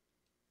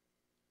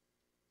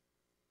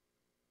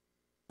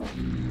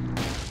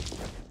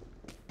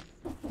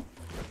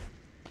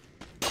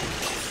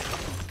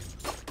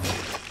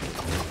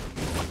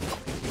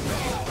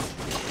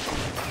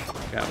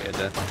 God, we had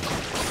to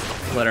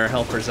let our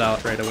helpers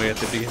out right away at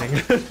the beginning.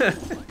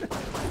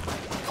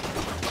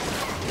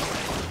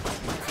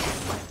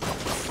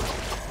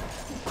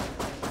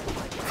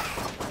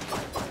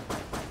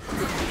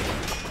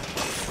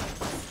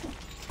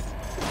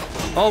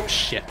 Oh,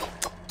 shit.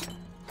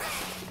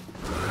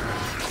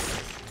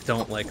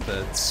 Don't like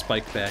the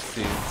spike back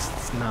dudes.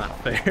 It's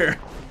not fair.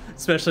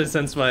 Especially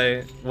since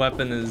my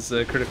weapon is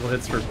critical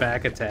hits for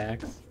back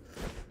attacks.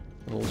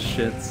 Little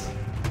shits.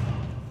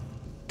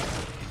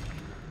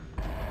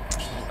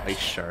 Ice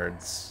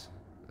shards.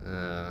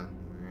 No.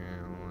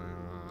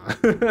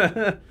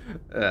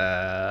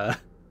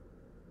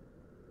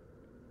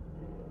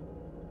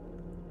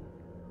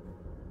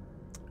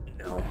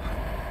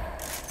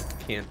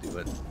 Can't do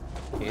it.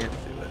 Can't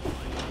do it.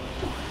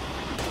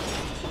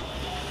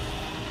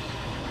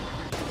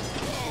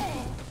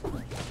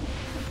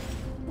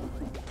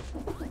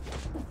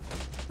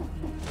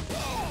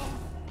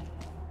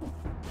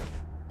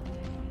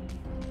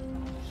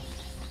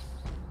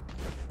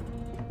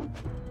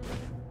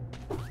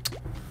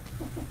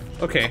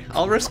 Okay,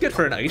 I'll risk it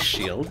for an ice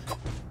shield.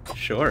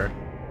 Sure.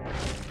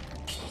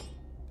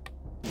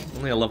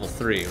 Only a level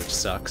 3, which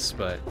sucks,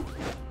 but...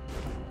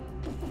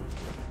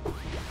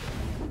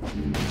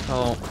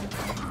 Oh,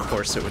 of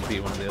course it would be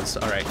one of those.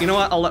 Alright, you know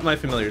what? I'll let my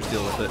familiars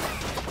deal with it.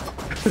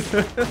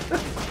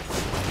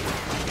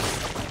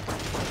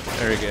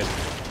 Very good.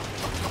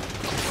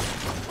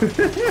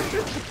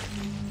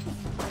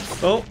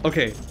 Oh,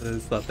 okay. I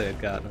just thought they had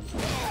gotten him.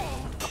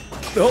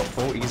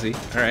 Oh, easy.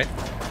 Alright.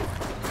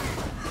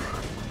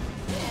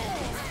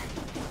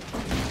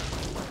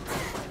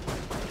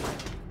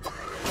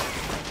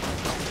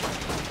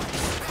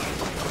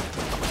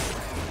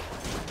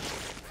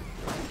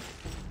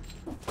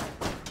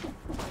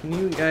 Can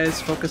you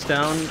guys focus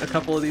down a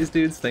couple of these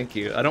dudes? Thank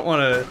you. I don't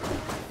want to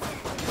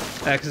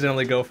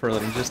accidentally go for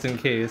them, just in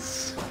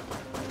case.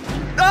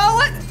 Oh,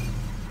 what?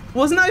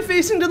 Wasn't I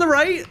facing to the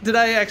right? Did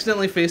I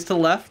accidentally face to the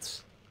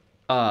left?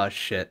 Oh,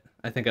 shit.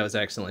 I think I was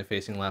accidentally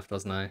facing left,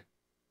 wasn't I?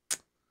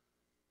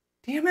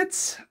 Damn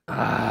it.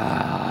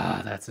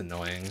 Ah, that's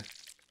annoying.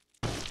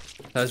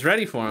 I was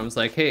ready for him. I was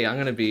like, hey, I'm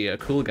gonna be a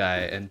cool guy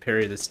and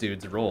parry this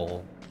dude's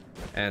roll.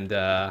 And,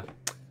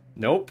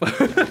 nope.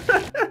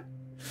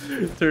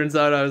 Turns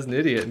out I was an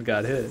idiot and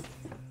got hit.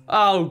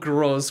 Oh,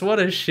 gross. What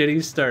a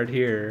shitty start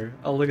here.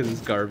 Oh, look at this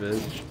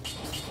garbage.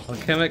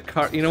 Alchemic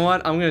you know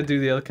what? I'm gonna do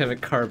the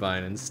Alchemic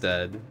Carbine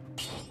instead.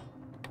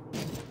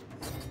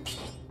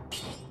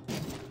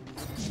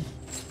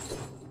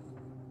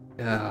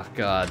 Oh,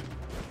 God.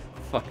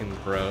 Fucking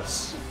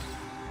gross.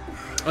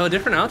 Oh,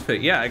 different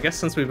outfit. Yeah, I guess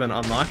since we've been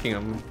unlocking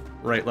them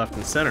right, left,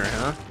 and center,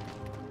 huh?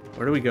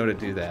 Where do we go to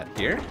do that?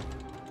 Here?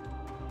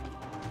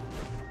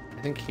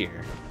 I think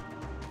here.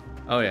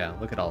 Oh yeah,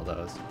 look at all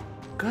those.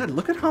 God,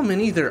 look at how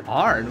many there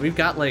are, and we've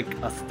got like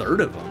a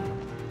third of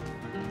them.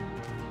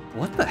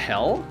 What the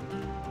hell?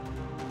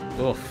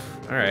 Oof.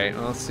 Alright,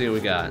 well, let's see what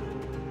we got.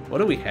 What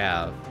do we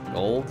have?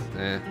 Gold?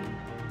 Eh.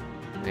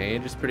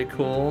 Mage is pretty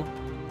cool.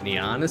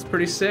 Neon is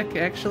pretty sick,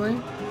 actually.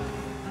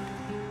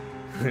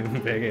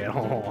 Big at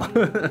all.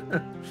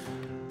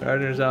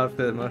 Gardener's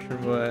outfit,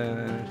 Mushroom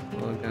Boy,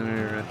 Slow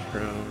Gunner,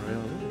 Retro.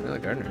 Really,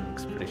 Gardener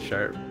looks pretty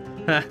sharp.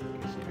 Ha!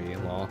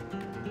 KCB, lol.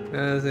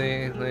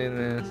 Nosy, Lane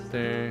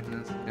Master,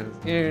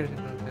 here.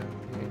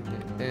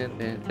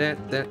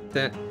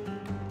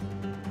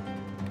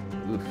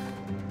 Oof.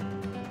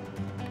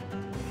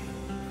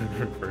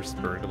 Reverse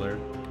Burglar.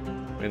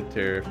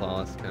 Winter,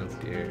 Flawless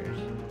Concierge.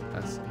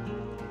 That's...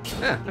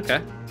 Yeah,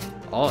 okay.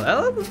 Oh,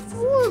 that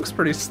looks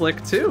pretty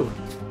slick, too.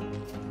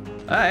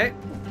 Alright.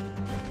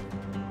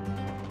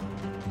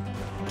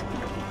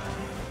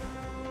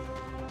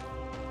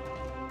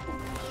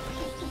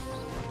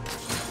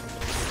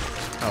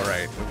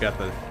 Alright, we've got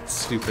the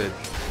stupid...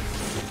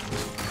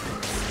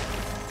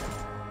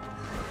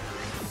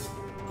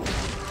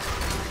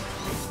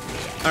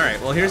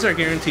 Alright, well here's our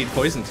guaranteed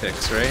poison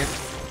ticks, right?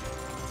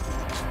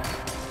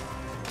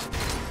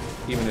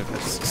 Even if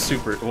it's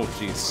super, oh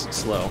geez,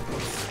 slow.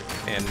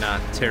 And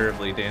not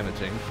terribly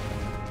damaging.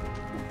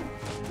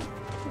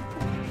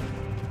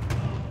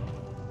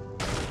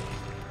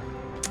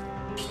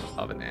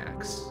 Oven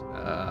axe.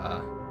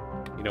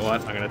 You know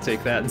what? I'm gonna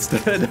take that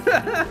instead.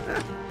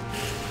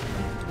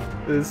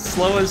 It's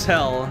slow as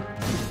hell.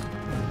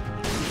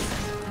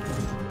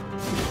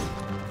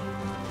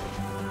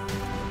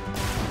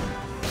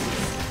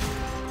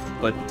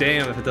 But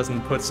damn if it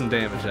doesn't put some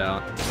damage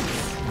out.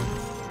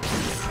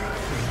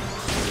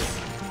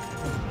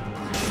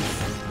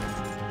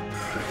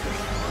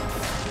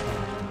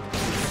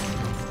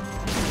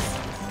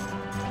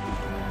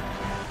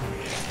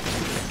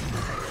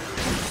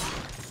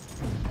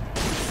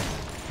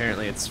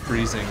 Apparently it's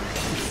freezing.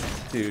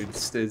 Dude,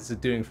 is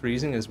it doing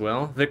freezing as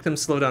well? Victims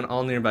slow down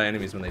all nearby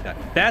enemies when they die.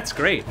 That's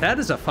great. That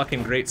is a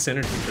fucking great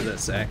synergy for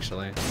this,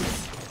 actually.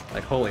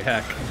 Like, holy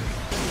heck.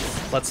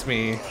 Lets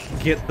me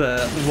get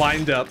the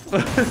wind up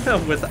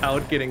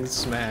without getting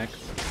smacked.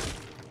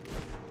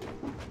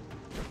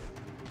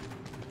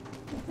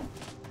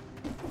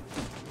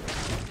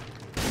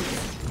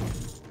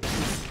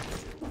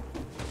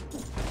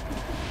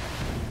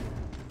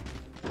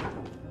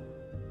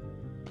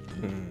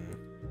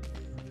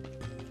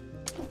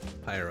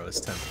 Pyro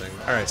is tempting.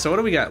 Alright, so what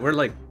do we got? We're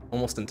like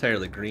almost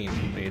entirely green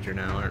major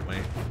now, aren't we?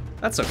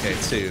 That's okay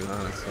too,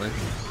 honestly.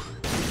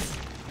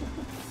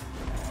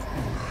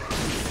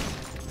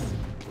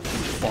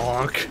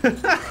 Bonk.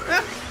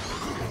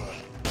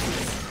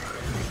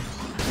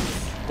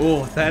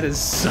 Oh, that is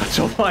such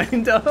a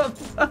wind up.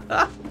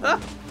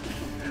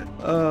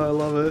 Oh, I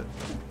love it.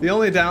 The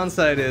only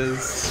downside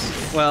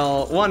is,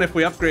 well, one, if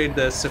we upgrade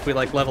this, if we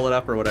like level it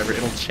up or whatever,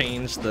 it'll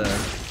change the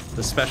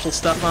special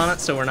stuff on it,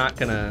 so we're not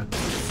gonna...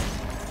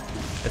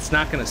 It's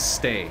not gonna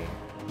stay.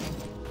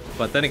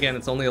 But then again,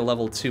 it's only a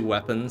level 2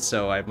 weapon,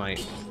 so I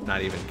might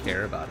not even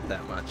care about it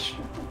that much.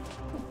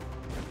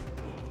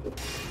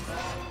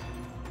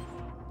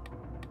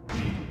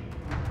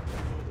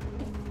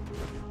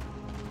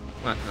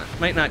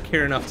 Might not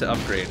care enough to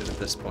upgrade it at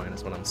this point,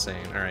 is what I'm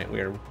saying. Alright, we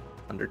are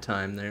under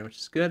time there, which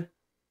is good.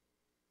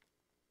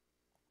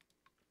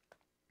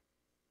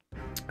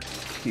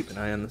 Keep an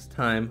eye on this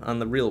time, on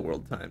the real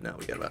world time now.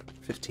 We got about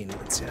 15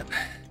 minutes yet.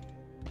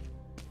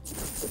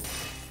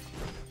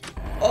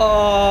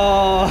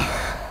 Oh!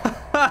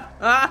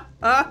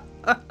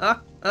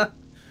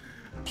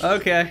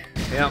 Okay,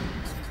 yep.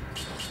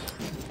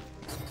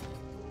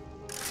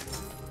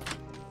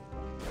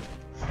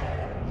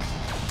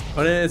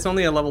 But it's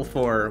only a level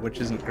 4,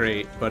 which isn't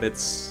great, but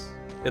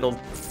it'll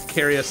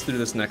carry us through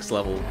this next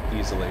level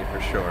easily, for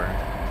sure.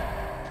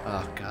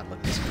 Oh god, look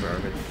at this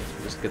garbage.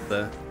 We'll just get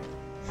the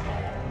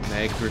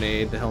mag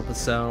grenade to help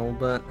us out a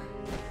little bit.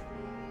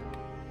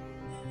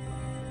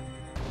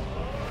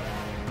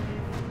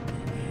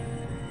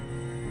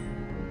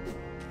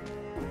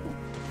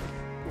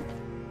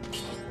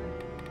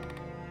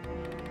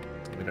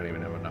 We don't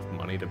even have enough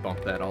money to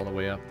bump that all the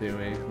way up, do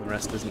we? The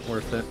rest isn't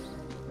worth it.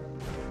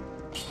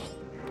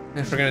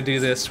 If we're gonna do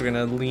this, we're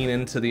gonna lean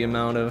into the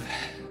amount of...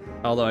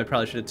 Although I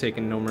probably should have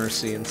taken No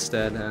Mercy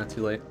instead.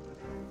 Too late.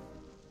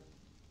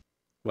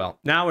 Well,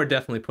 now we're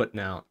definitely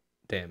putting out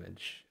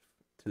damage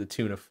to the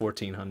tune of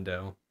 14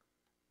 hundo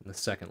in the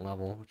second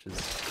level, which is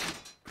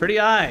pretty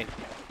high.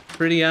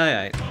 Pretty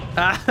high.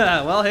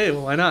 Ah, well, hey,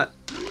 why not?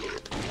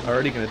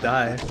 Already gonna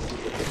die.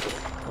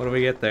 What do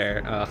we get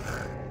there?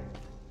 Ugh.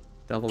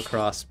 Double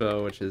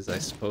crossbow, which is, I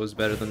suppose,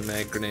 better than the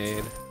mag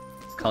grenade.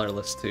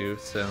 Colorless, too,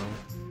 so...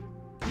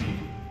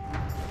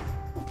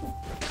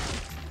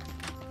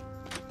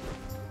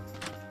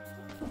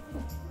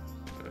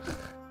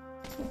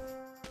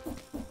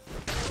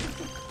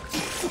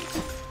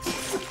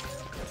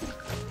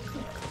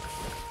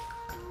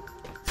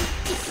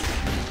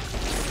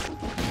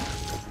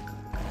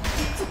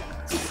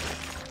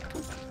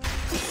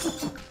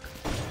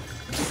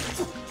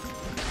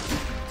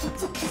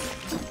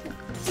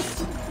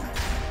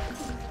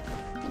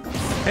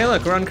 Hey,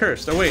 look, we're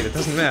uncursed. Oh, wait, it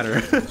doesn't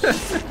matter.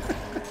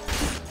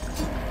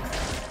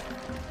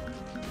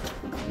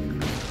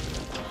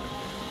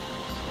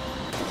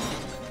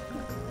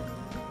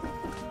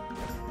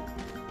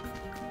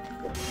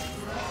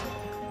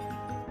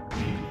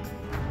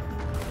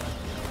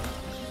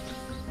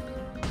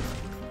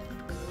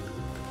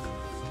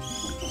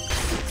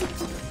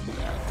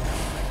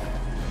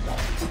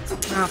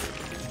 Ah,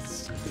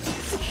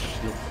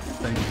 shield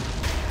thing.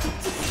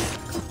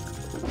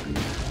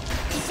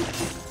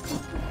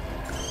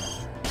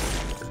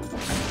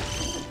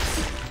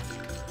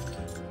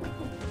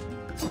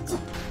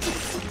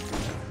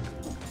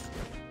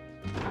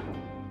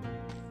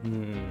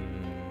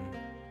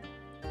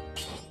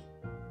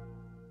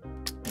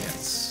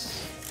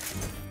 Yes.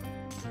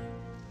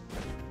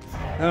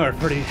 Oh,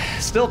 we're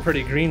still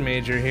pretty green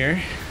major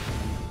here.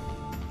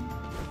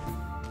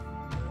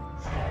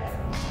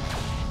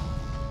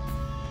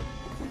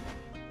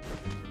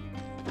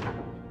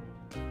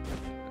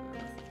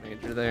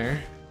 Major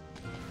there.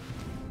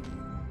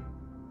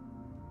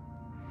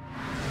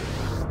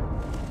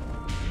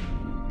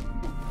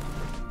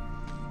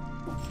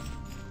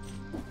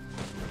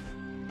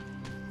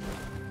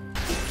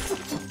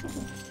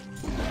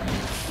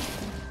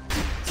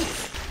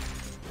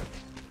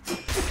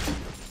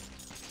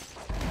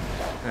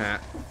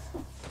 Ah.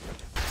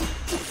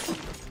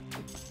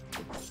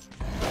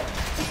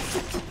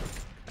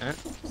 Okay,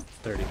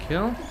 30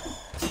 kill.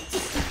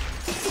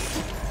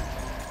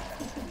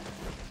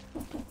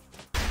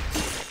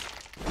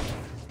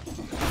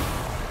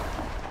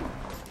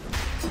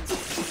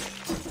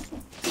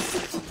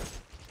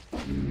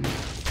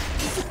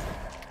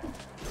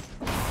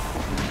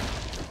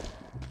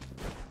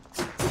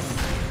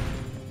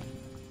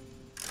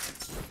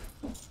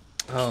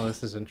 Oh,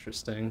 this is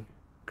interesting.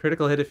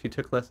 Critical hit if you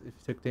took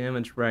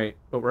damage, right?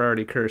 But we're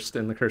already cursed,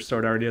 and the cursed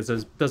sword already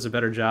does a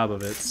better job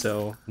of it.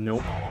 So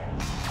nope.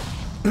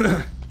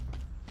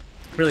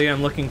 Really,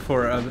 I'm looking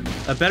for a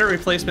better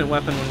replacement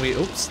weapon when we.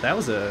 Oops, that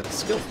was a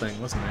skill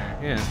thing, wasn't there?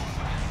 Yeah.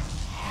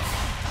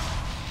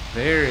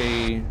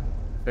 Very,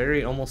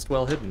 very almost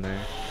well hidden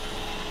there.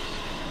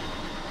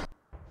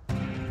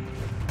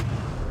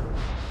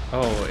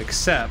 Oh,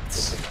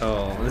 except.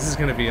 Oh, this is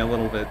gonna be a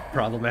little bit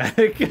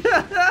problematic.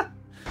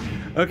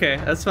 Okay,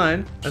 that's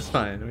fine. That's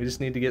fine. We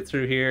just need to get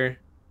through here.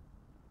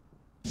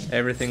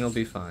 Everything will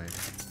be fine.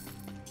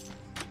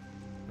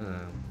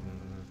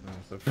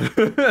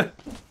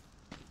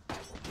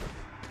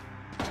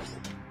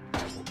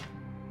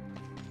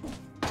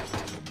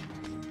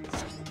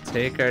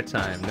 Take our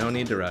time. No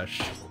need to rush.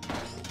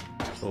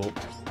 Oh.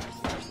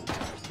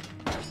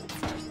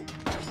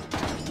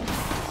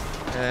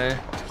 Okay.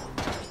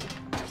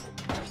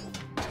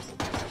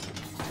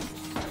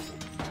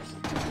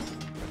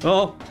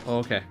 Oh,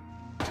 okay.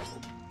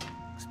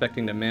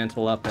 Expecting to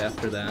mantle up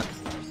after that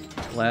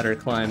ladder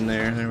climb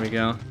there. There we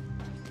go.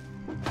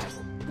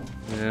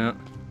 Yeah.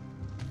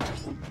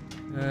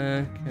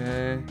 Okay,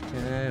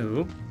 okay.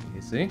 Ooh,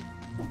 easy.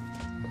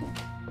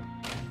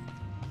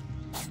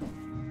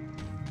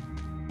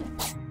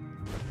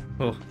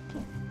 Oh.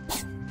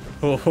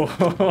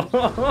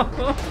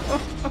 Oh.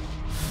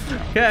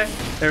 Okay,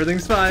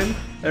 everything's fine.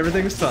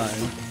 Everything's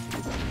fine.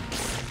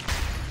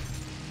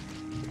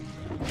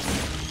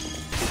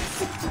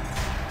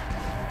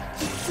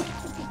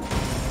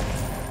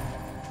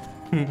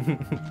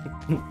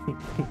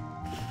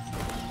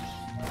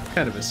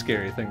 Kind of a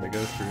scary thing to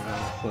go through,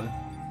 honestly.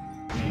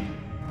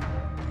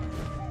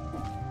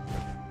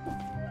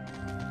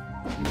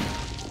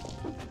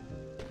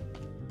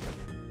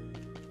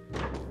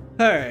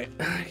 Alright,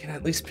 I can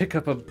at least pick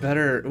up a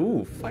better...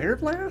 Ooh, Fire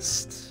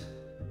Blast?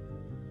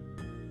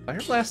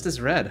 Fire Blast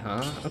is red,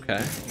 huh?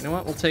 Okay. You know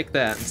what? We'll take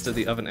that instead of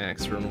the Oven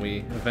Axe when we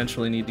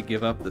eventually need to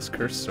give up this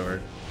Cursed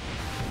Sword.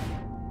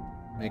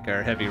 Make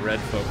our heavy red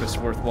focus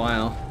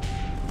worthwhile.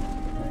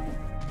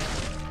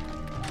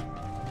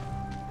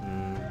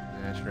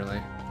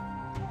 Naturally.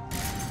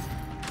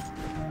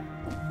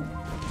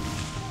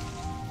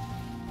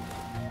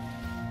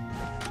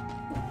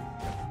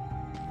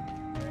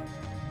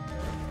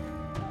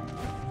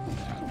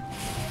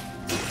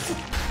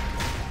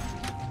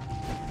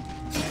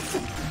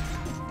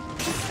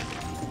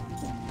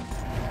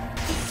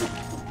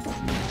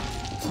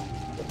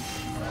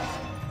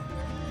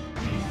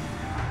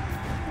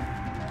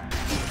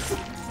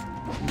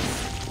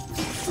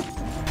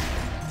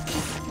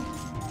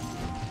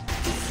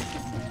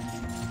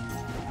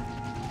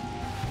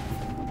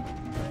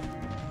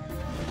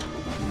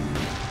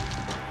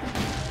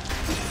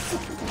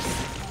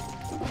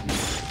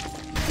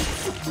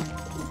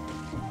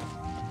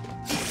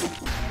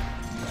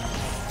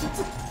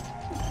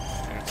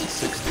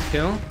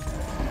 Kill.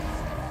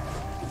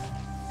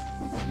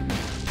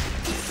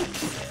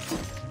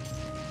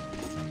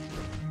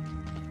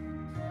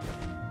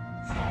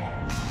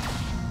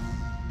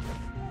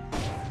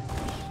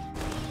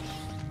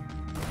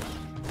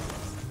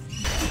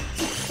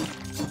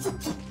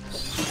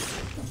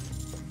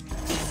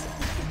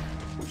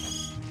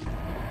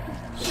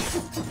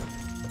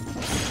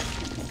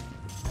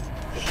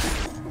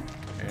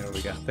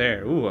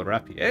 there. Ooh, a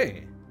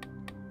rapier.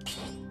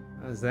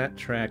 How does that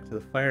track to the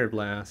fire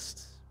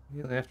blast?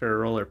 Immediately after a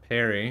roller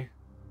parry.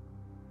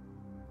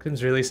 Couldn't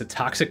release a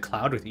toxic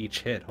cloud with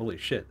each hit. Holy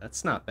shit,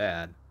 that's not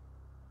bad.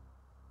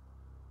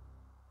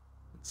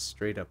 It's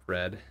straight up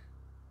red.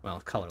 Well,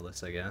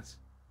 colorless, I guess.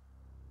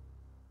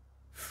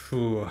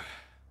 Phew.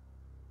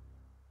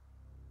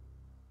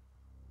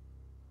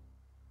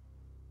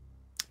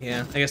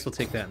 Yeah, I guess we'll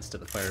take that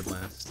instead of fire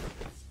blast.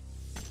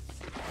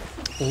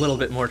 A little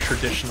bit more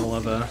traditional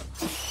of a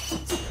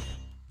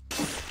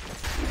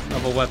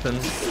weapon.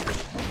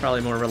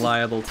 Probably more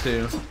reliable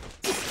too.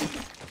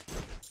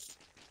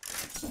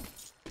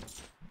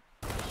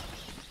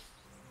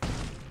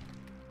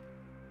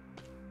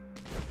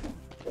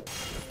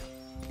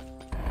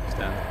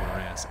 Down to the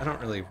morass. I don't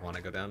really want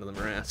to go down to the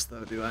morass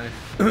though, do I?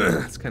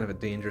 It's kind of a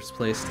dangerous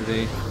place to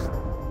be.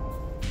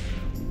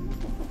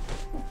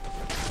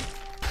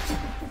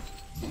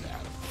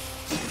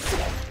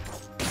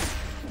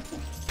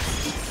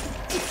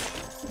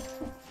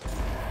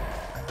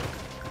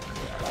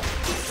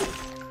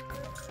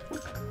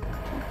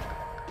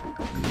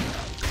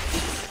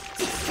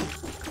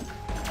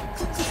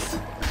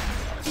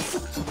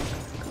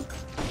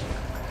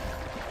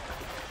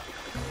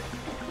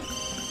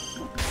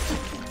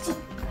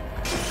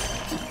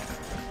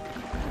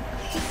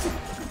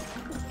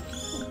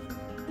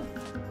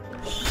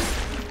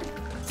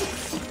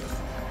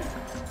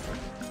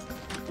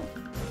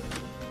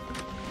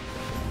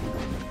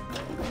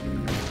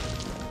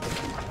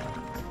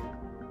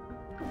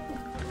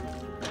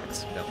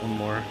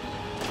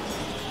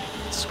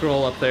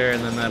 Scroll up there,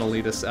 and then that'll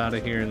lead us out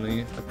of here in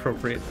the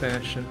appropriate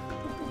fashion.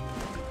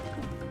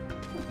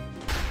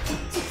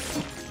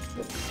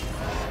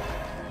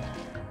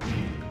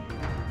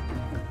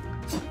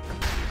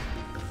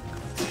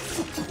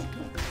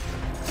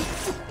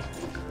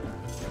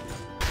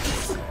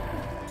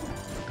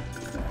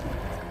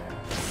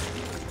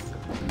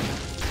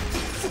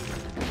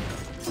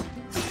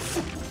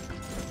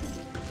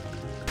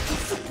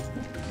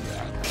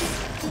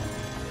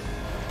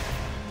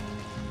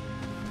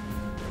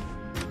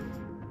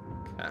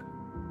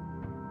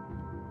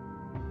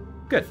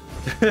 Good.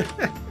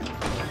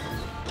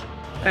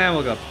 And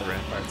we'll go up to the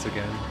ramparts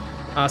again.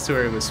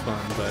 Ossuary was fun,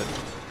 but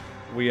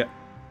we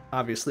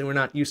obviously we're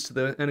not used to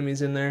the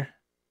enemies in there.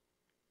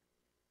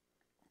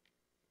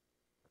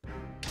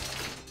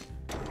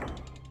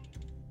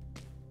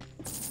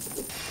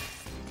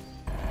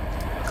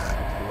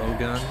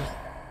 Blowgun.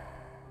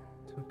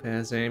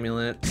 Topaz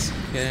amulets.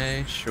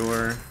 Okay,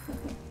 sure.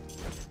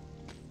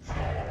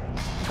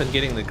 Been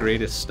getting the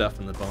greatest stuff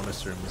in the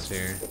bonus rooms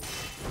here.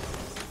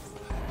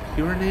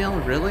 Pure nail,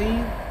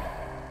 really?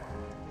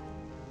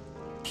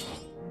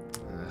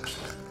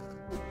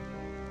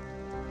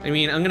 I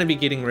mean, I'm gonna be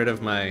getting rid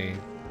of my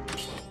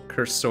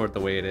cursed sword the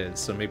way it is,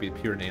 so maybe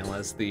pure nail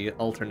as the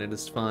alternate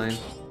is fine.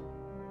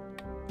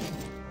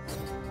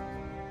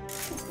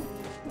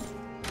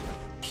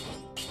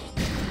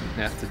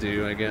 Have to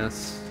do, I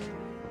guess.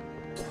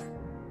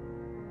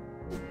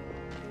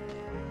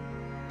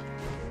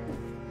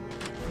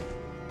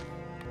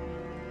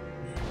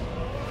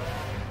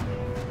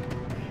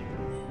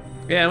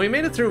 Yeah, we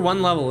made it through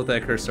one level with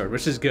that cursed sword,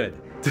 which is good.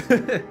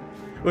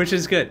 Which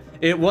is good.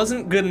 It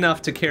wasn't good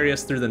enough to carry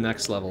us through the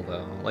next level,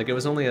 though. Like, it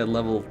was only a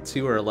level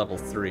 2 or a level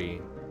 3,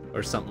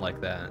 or something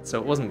like that. So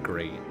it wasn't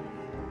great.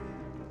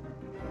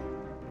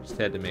 Just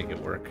had to make it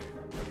work.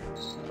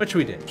 Which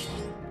we did.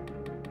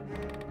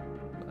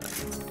 But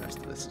the rest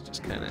of this is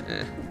just kind of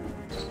eh.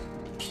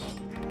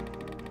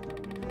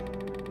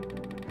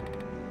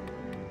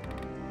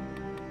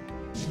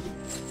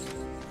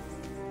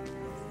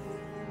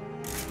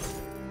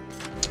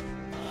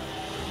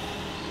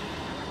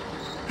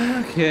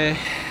 Okay.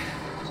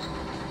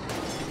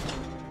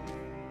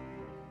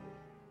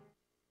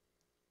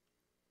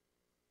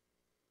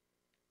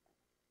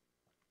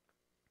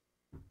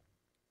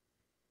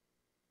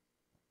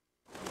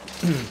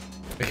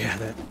 Yeah,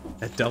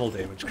 that double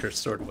damage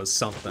cursed sword was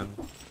something.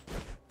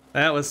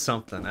 That was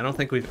something. I don't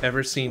think we've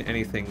ever seen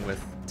anything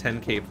with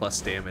 10k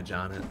plus damage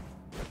on it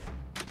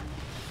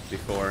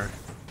before.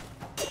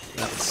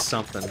 That was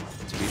something,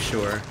 to be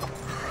sure.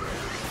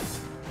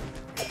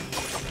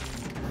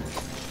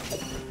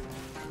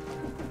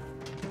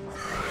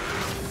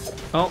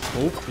 Oh,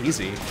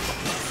 easy.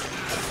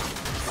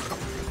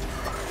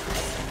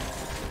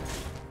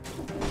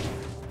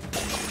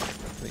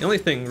 The only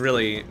thing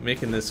really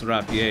making this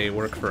rapier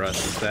work for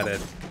us is that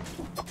it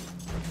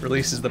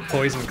releases the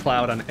poison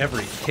cloud on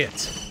every hit,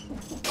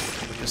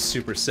 which is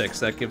super sick,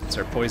 so that gives us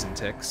our poison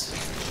ticks.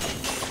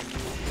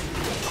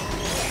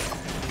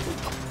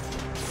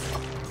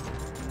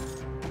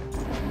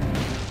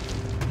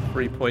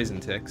 Free poison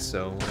ticks,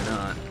 so why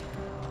not?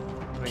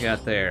 What we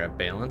got there? A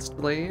balanced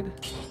blade?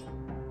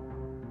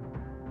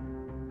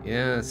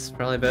 Yeah, it's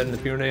probably better than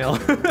the pure nail.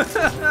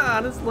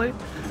 Honestly,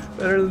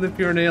 better than the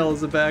pure nail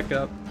as a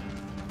backup.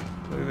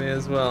 We may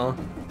as well.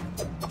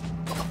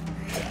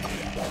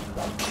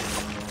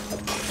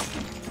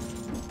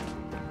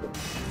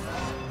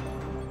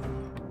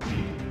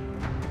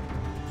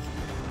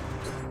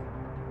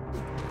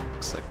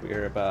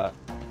 We're about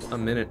a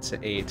minute to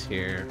 8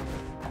 here.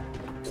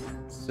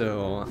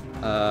 So,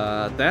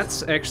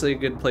 that's actually a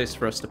good place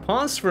for us to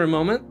pause for a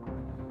moment.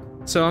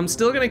 So I'm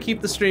still gonna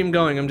keep the stream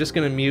going. I'm just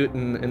gonna mute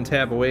and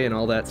tab away and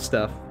all that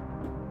stuff.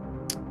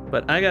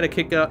 But I gotta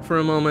kick out for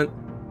a moment.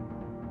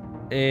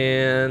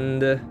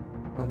 And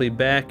I'll be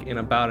back in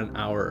about an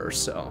hour or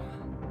so.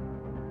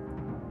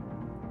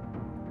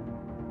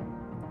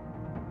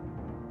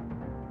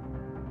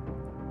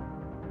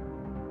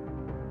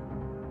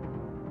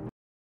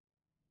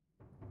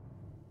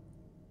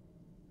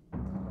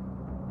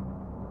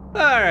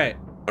 Alright,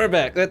 we're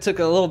back. That took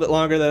a little bit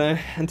longer than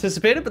I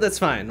anticipated, but that's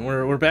fine.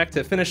 We're back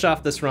to finish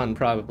off this run,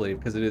 probably,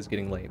 because it is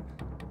getting late.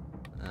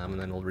 And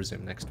then we'll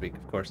resume next week,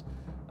 of course.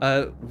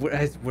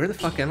 Where the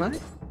fuck am I?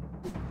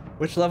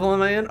 Which level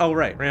am I in? Oh,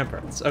 right,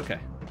 Ramparts. Okay.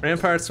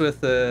 Ramparts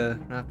with the...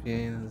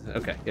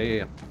 okay,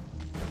 yeah.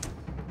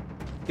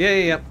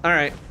 Yeah.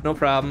 Alright, no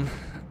problem.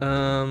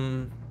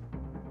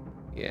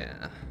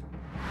 Yeah.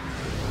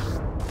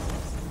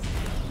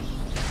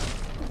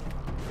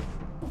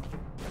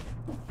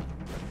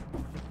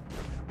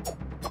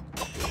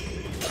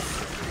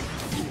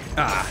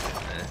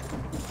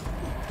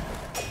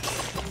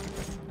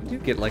 You do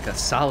get like a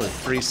solid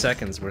 3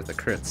 seconds worth of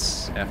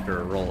crits after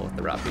a roll with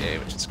the Rapier,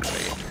 which is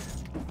great.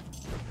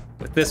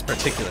 With this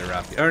particular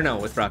Rapier, or no,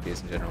 with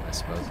Rapiers in general, I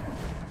suppose.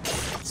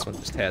 This one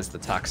just has the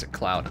toxic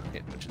cloud on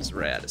it, which is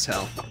rad as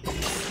hell.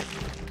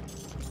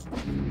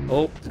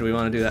 Oh, did we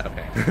want to do that?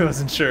 Okay, I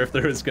wasn't sure if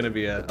there was going to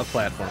be a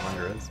platform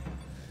under us.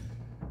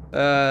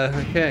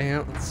 Okay,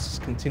 yeah, let's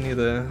just continue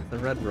the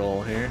red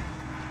roll here.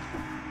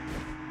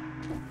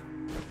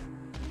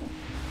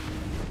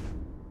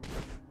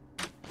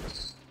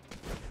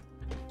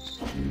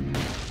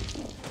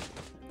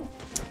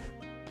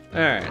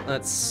 Alright,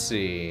 let's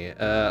see.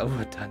 Oh,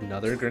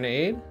 another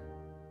grenade?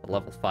 A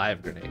level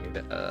 5 grenade.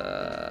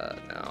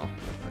 No.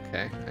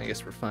 Okay, I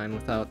guess we're fine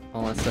without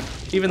all that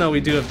stuff. Even though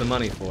we do have the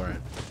money for it.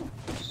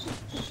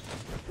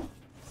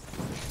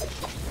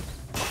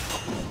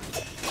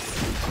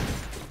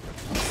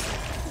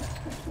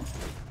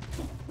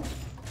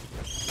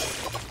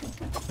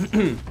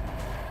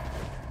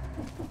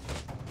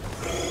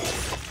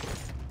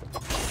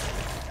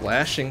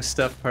 Flashing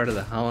stuff part of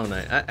the Hollow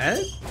Knight.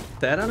 I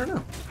don't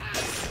know.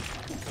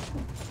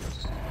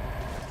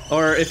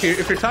 Or if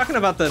you're talking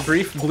about the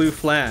brief blue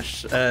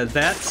flash,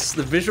 that's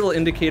the visual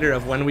indicator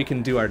of when we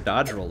can do our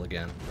dodge roll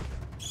again.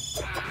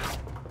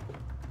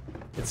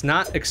 It's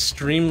not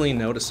extremely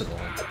noticeable.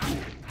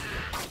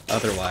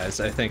 Otherwise,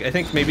 I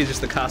think maybe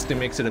just the costume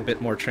makes it a bit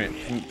more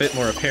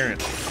apparent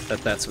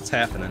that that's what's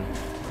happening.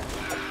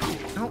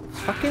 Oh,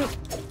 fucking!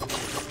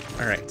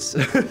 All right,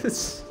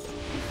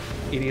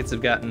 idiots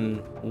have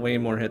gotten way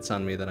more hits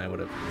on me than I would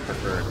have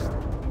preferred.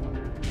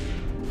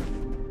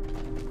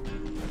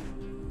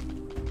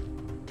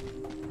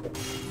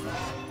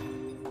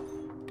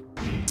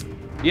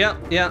 Yeah,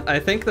 I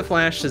think the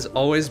flash has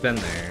always been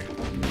there.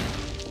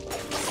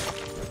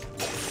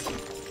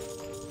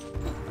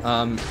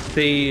 I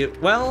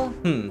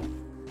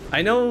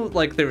know,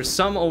 like, there was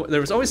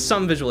always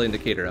some visual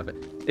indicator of it.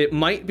 It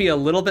might be a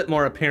little bit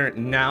more apparent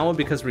now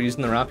because we're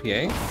using the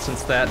Rapier,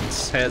 since that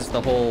has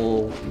the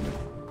whole,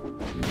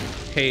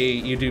 hey,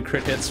 you do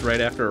crit hits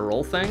right after a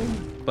roll thing,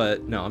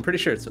 but no, I'm pretty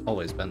sure it's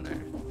always been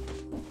there.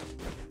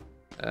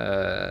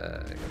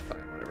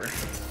 Fine, whatever.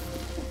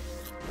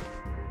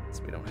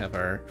 So we don't have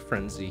our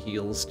frenzy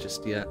heals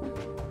just yet.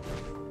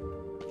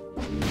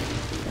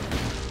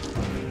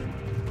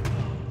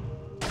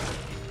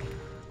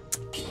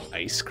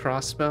 Ice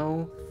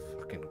crossbow?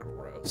 Fucking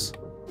gross.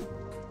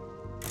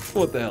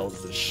 What the hell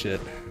is this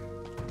shit?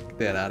 Get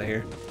that out of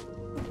here.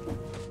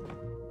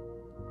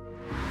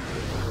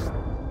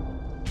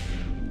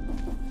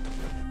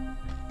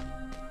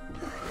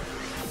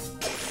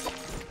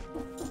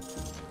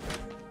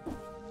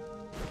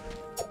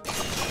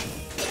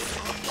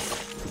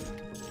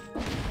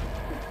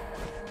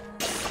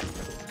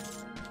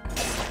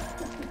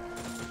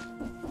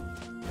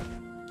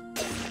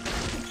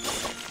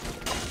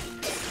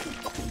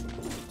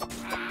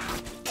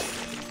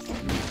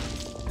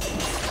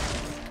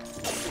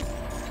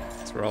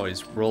 We're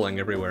always rolling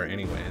everywhere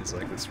anyways,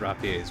 like this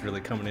Rapier is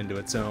really coming into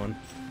its own.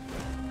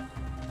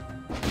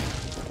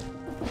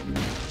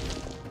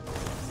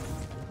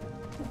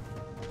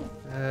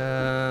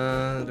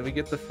 Do we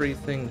get the free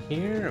thing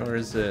here, or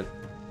is it...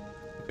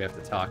 we have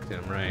to talk to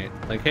him, right?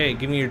 Like, hey,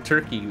 give me your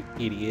turkey, you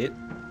idiot.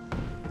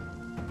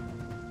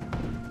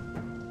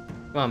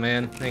 Come on,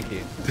 man, thank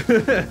you.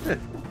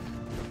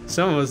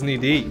 Some of us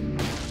need to eat.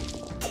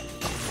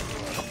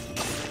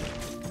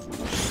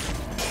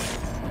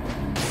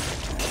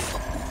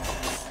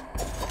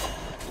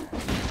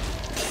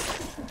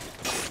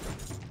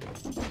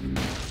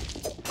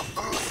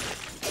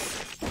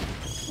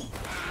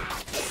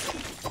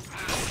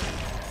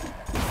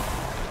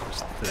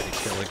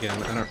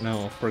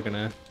 We're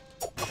gonna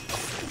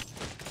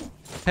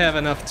have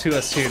enough to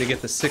us here to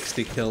get the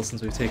 60 kills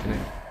since we've taken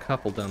a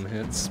couple dumb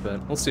hits,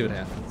 but we'll see what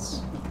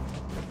happens.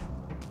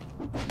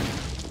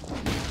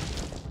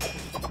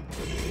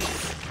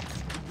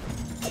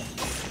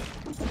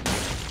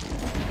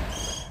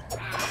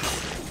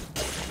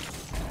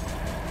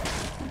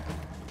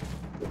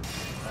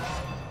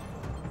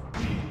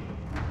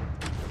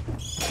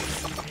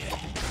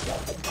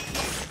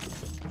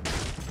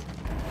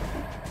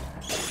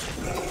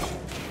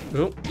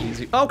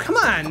 easy. Oh, come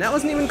on! That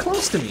wasn't even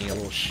close to me, you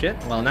little shit.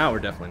 Well, now we're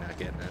definitely not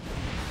getting it.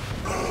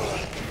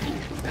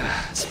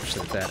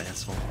 Especially with that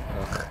asshole.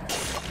 Ugh.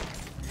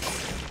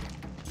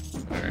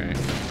 Alright.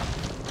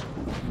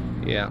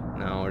 Yeah,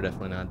 no, we're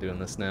definitely not doing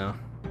this now.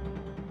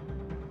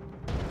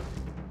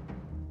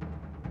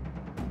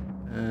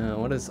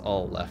 What is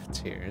all left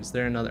here? Is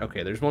there another?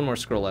 Okay, there's one more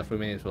scroll left. We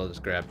may as well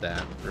just grab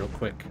that real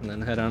quick and then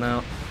head on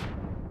out.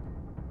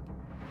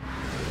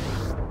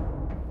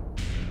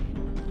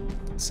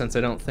 Since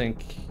I don't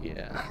think,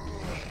 yeah.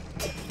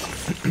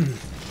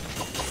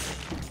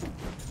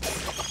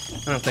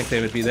 I don't think they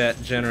would be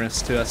that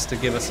generous to us to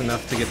give us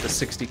enough to get the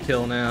 60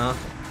 kill now.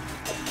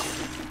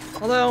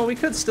 Although, we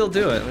could still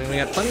do it. I mean, we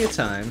got plenty of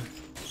time.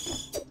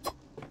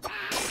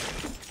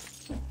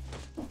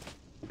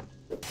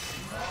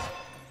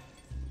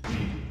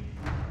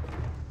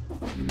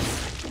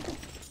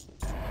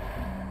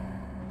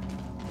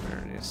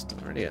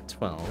 Already at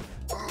 12.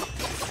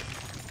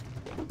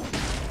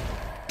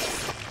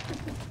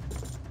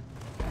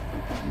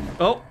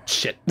 Oh,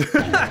 shit.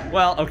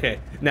 Well, okay.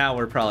 Now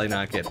we're probably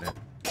not getting it.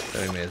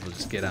 So we may as well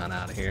just get on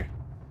out of here.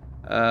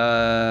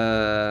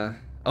 Oh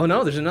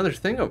no, there's another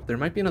thing. Oh, there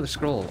might be another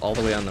scroll all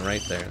the way on the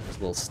right there. There's a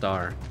little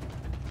star.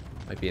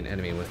 Might be an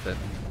enemy with it.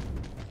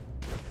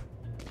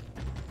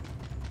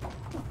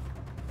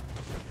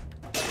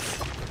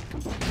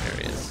 There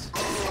he is.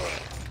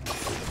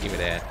 Give me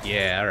that.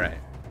 Yeah, alright.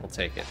 We'll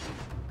take it.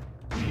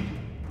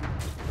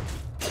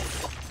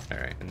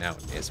 Alright, and now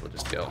we may as well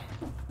just go.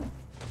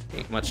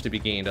 Ain't much to be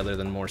gained other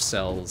than more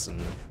cells and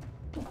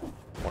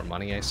more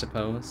money, I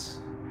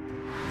suppose.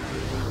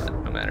 But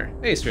no matter.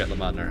 Hey, Stuart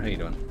Lamodner, how you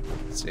doing?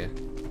 See ya.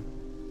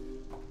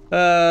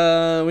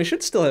 We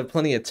should still have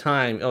plenty of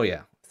time. Oh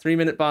yeah,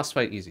 3-minute boss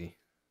fight, easy.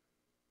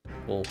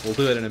 We'll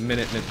do it in a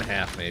minute and a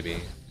half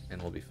maybe,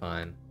 and we'll be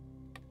fine.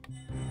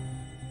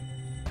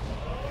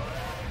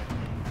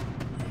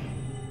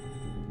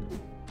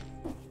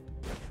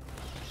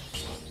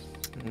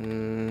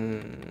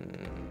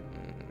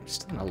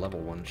 Still not a level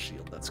 1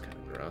 shield, that's kind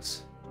of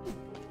gross.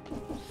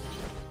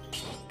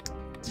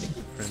 Take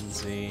the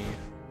frenzy.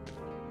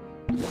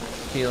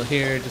 Heal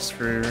here just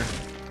for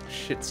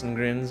shits and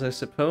grins, I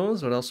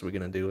suppose. What else are we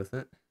gonna do with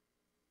it?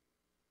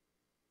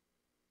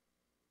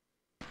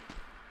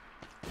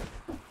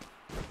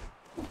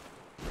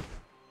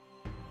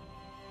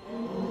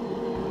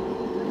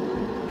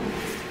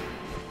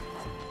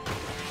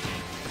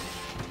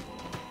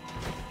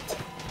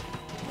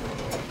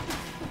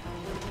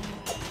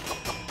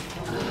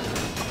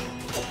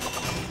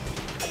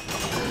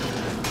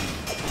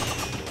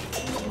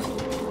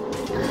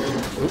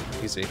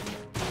 Easy.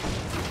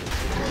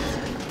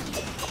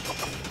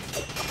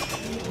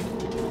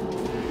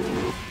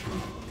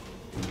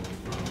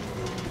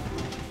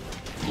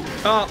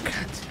 Oh, god, I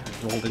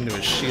rolled into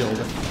his shield.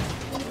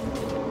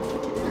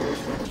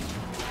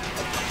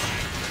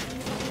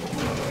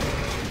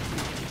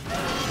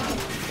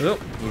 Oh,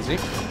 easy.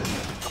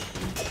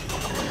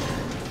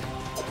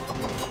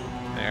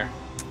 There.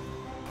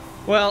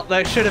 Well,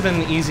 that should have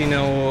been an easy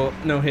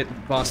no-hit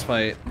boss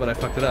fight, but I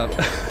fucked it up.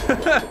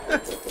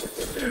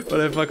 But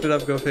I fucked it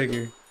up, go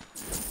figure.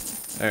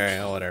 Alright,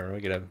 well, whatever.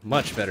 We get a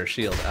much better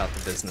shield out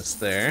the business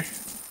there.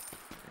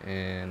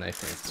 And I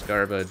think it's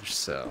garbage,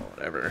 so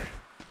whatever.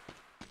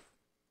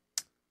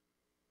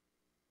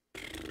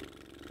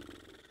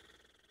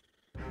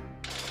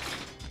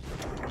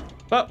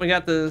 But we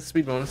got the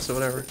speed bonus, so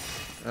whatever.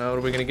 What are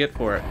we gonna get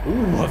for it?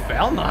 Ooh, a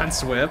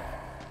Valmont whip!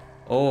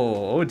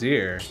 Oh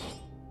dear.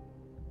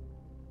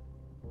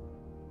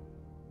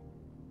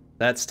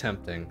 That's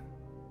tempting.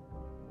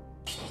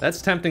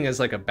 That's tempting as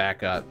like a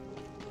backup.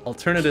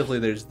 Alternatively,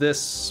 there's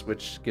this,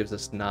 which gives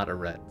us not a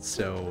red,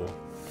 so...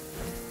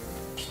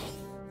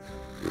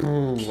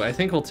 Ooh, I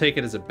think we'll take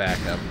it as a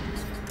backup.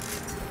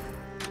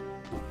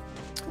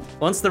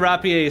 Once the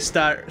Rapier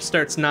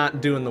starts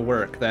not doing the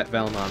work, that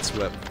Valmont's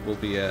whip will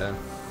be a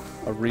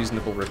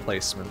reasonable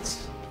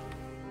replacement.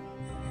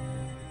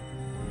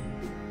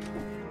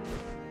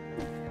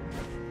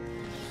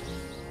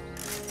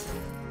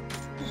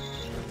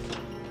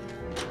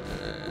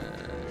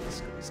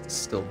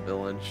 Still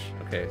village.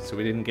 Okay, so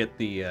we didn't get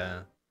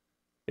the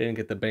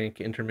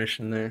bank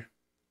intermission there,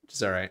 which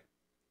is all right.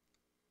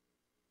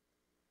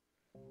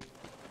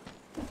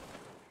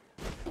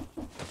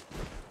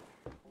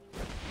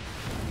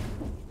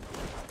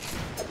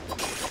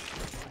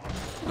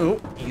 Oh,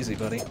 easy,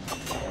 buddy.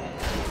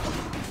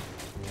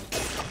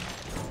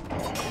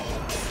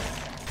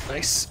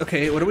 Nice.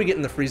 Okay, what are we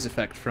getting the freeze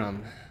effect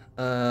from?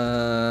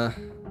 Looks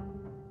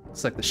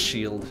like the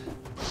shield.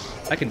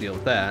 I can deal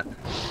with that.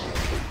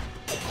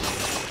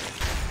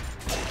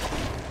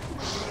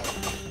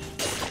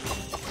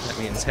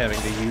 Means having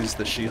to use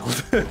the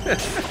shield.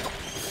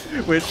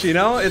 Which, you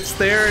know, it's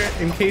there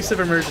in case of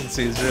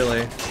emergencies,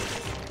 really.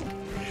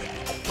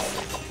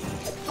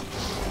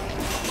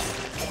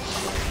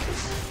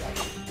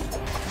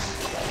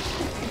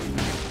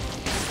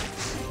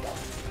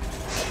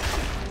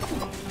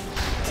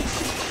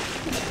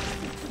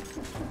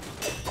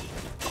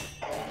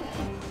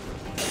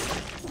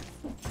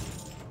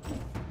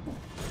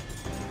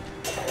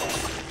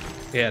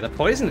 Yeah, the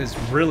poison is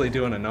really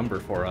doing a number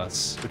for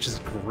us, which is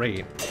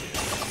great.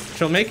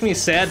 Which will make me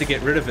sad to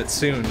get rid of it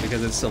soon,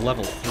 because it's a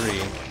level 3.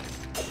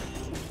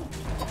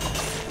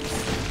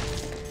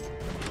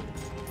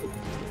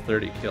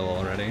 30 kill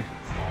already.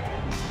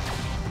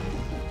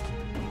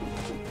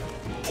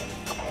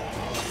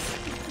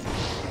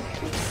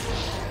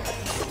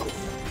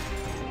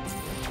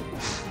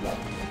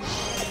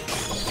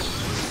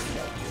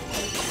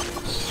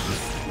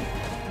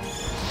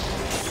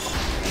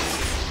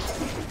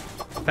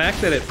 The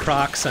fact that it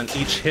procs on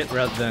each hit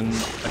rather than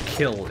a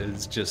kill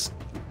is just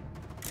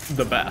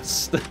the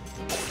best.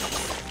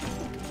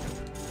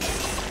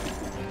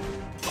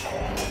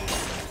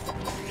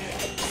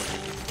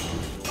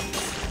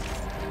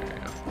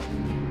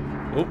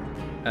 Oh,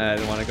 I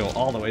didn't want to go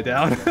all the way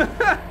down.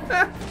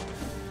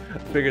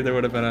 Figured there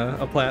would have been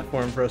a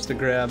platform for us to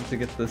grab to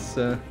get this.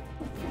 There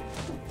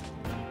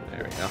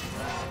we go.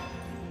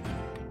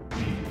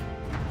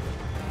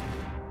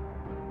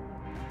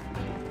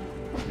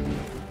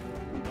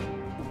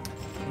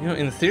 You know,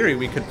 in theory,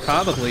 we could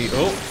probably...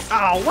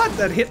 Oh, what?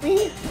 That hit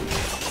me?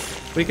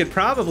 We could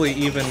probably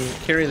even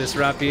carry this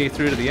Rapier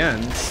through to the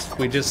end.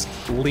 We just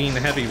lean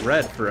heavy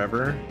red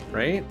forever,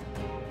 right?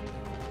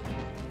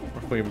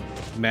 Or if we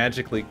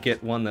magically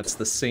get one that's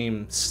the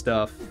same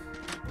stuff.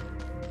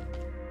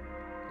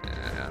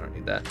 I don't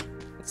need that.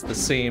 It's the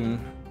same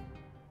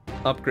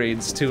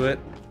upgrades to it,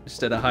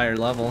 just at a higher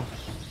level.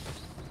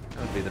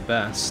 That would be the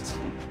best.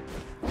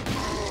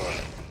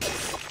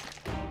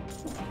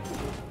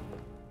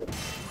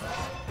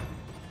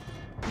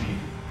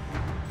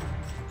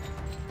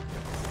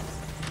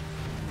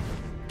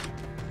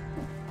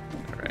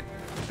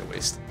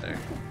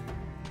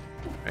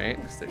 Right,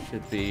 because there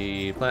should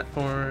be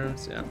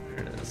platforms. Yeah,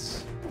 there it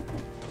is.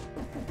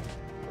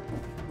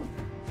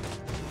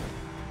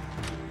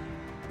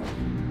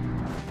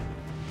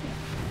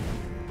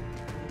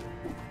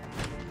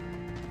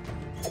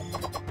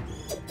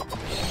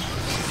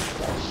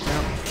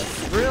 Now,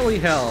 really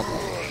help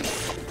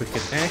if we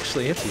could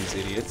actually hit these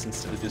idiots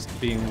instead of just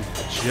being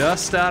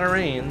just out of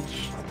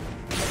range.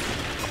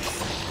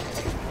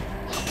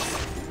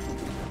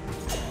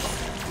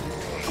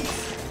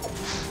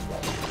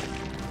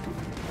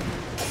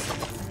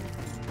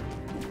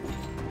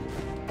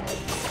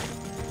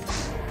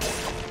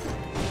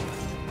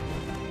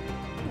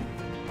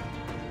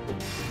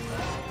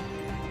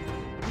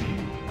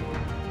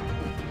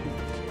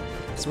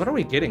 So what are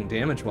we getting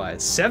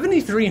damage-wise?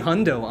 73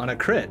 hundo on a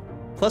crit.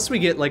 Plus we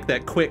get like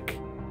that quick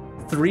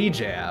 3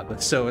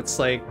 jab, so it's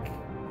like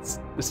it's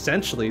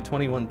essentially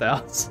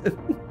 21,000,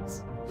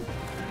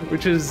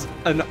 which is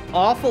an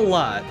awful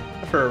lot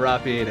for a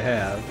Rapier to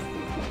have.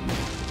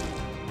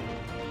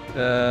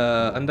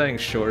 Undying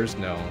Shores,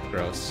 no,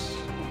 gross.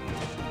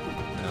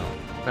 No,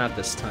 not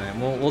this time.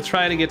 We'll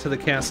try to get to the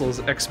castle as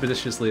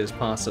expeditiously as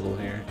possible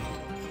here.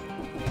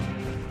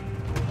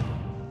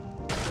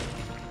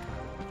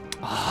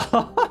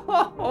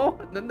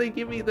 And then they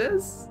give me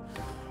this?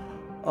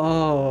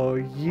 Oh,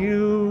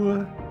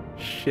 you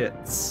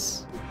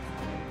shits.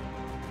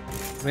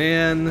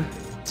 Man,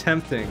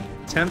 tempting.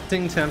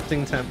 Tempting,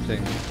 tempting,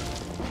 tempting.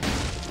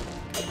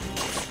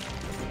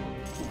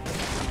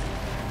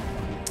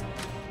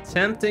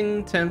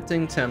 Tempting,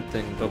 tempting,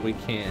 tempting, but we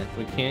can't.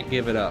 We can't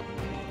give it up.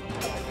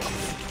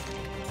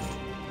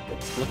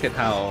 Look at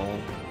how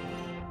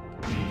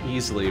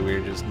easily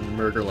we're just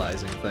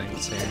murderizing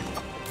things here.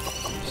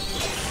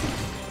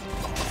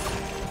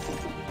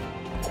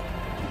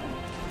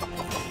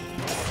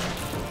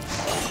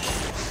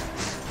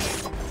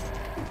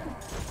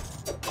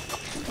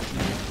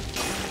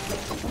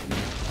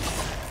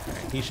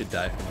 He should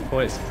die from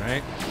poison,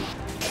 right?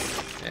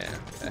 Yeah,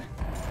 okay.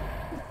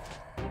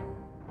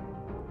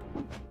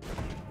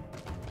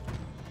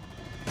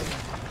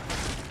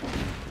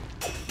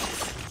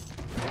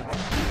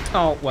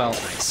 Oh, well,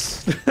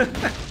 nice.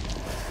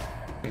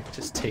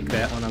 Just take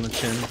that one on the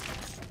chin.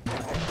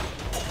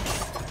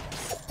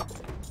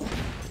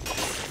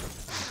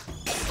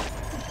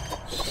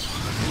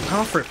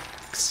 Oh, for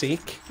fuck's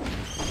sake.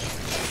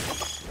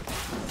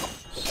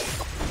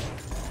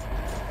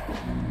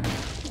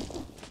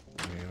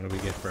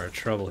 For our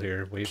trouble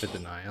here, wave of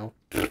denial.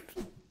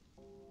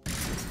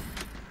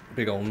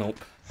 Big ol'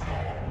 nope.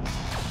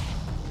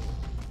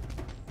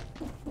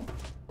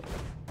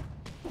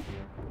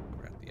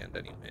 We're at the end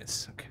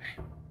anyways, okay.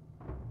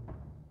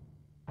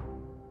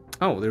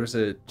 Oh, there was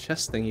a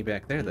chest thingy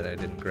back there that I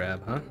didn't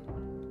grab, huh?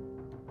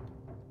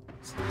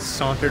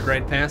 Sauntered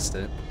right past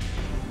it.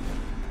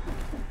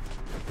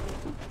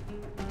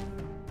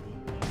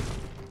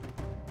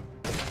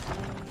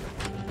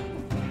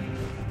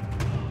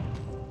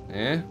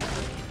 Yeah?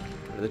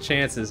 The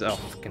chances. Oh,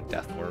 fucking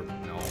death orb.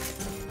 No.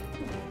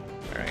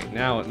 Alright,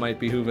 now it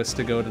might behoove us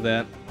to go to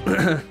that.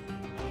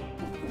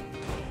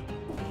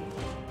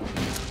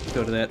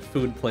 Go to that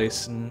food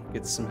place and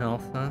get some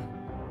health, huh?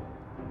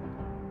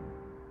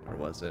 Or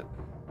was it?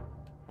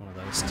 One of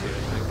those two,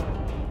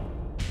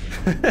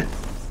 I think.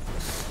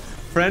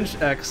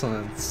 French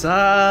excellence.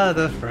 Ah,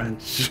 the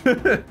French.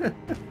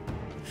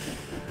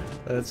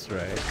 That's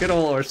right. Good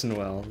old Orson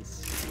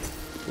Welles.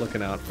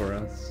 Looking out for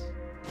us.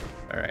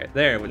 Alright,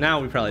 there. Now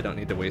we probably don't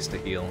need to waste a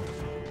heal.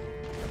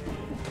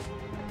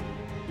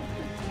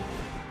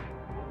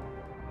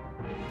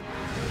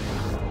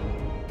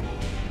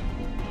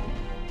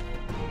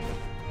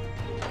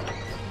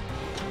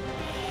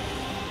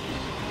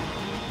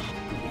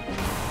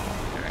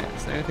 Alright,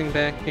 is there anything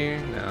back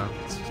here? No,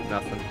 it's just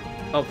nothing.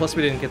 Oh, plus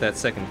we didn't get that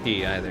second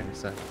key either,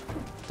 so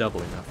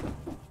doubly nothing.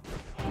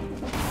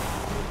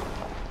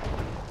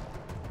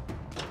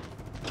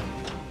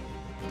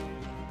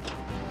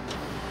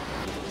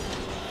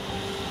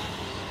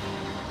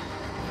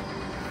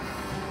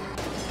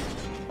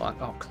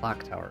 Oh,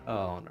 clock tower.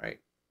 Oh, right.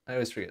 I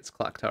always forget it's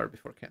clock tower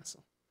before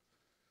castle.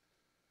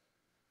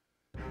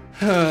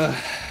 Alright.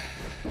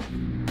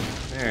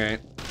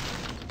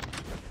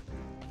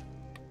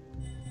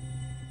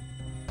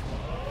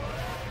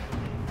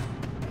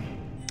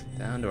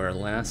 Down to our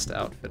last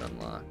outfit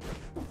unlock.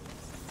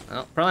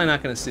 Well, probably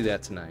not going to see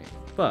that tonight,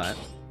 but...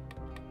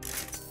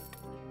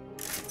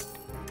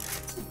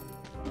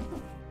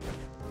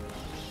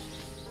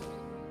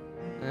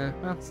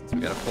 well, since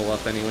we gotta pull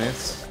up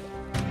anyways.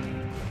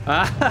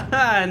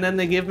 And then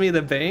they give me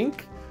the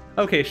bank?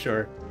 Okay,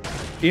 sure.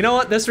 You know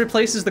what? This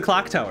replaces the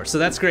clock tower, so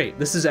that's great.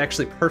 This is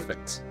actually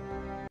perfect.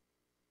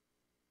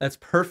 That's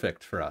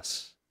perfect for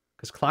us,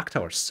 because clock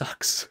tower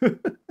sucks.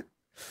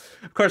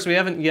 Of course, we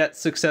haven't yet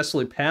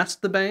successfully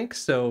passed the bank,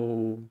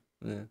 so...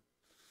 yeah.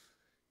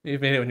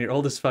 You've made it when you're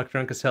old as fuck,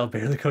 drunk as hell,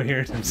 barely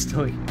coherent, and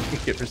still you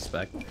get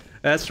respect.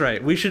 That's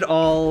right. We should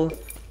all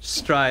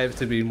strive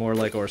to be more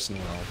like Orson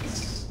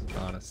Welles,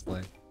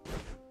 honestly.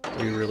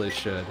 We really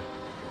should.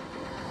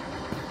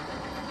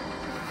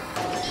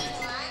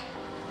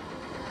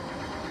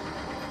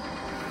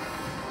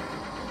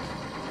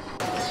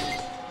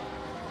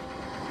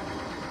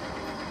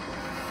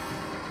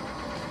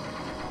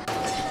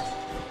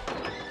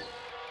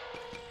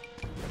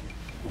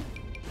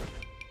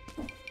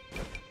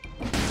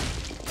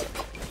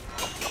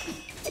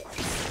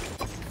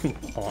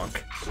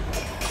 Honk.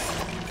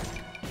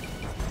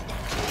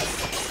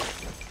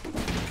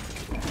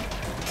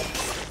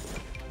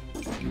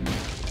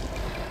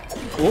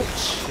 Oh,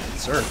 shit,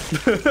 sir.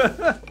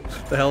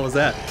 The hell was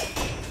that?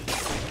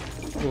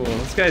 Ooh,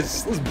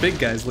 those big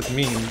guys look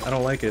mean. I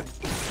don't like it.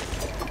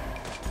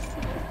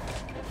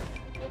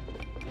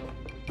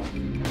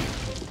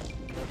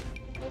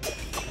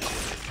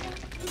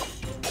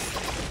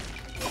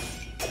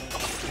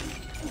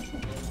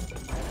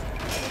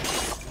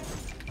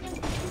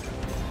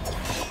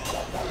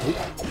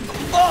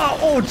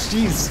 Oh,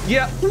 jeez.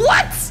 Yeah.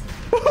 What?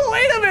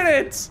 Wait a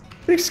minute.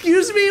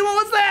 Excuse me.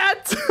 What was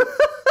that?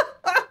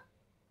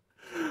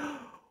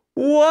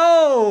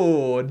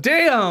 Whoa.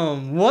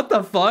 Damn. What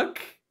the fuck?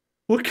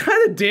 What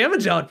kind of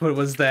damage output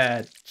was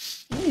that?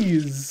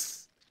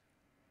 Jeez.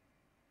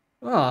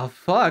 Oh,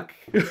 fuck.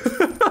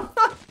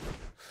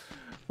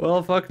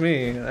 Well, fuck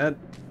me. That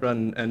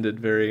run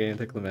ended very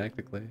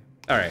anticlimactically.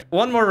 All right.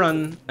 One more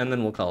run, and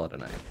then we'll call it a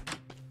night.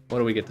 What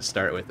do we get to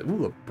start with?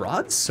 Ooh, a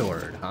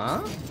broadsword,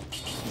 huh?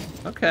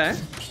 Okay.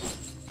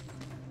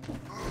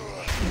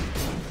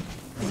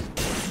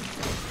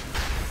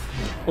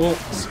 Oh,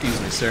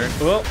 excuse me, sir.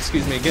 Oh,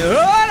 excuse me again.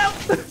 Oh, no!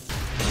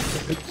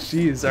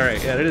 Jeez,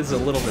 alright, yeah, it is a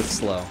little bit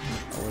slow.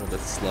 A little bit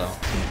slow.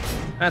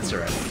 That's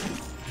alright.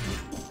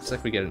 Looks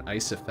like we get an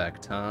ice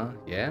effect, huh?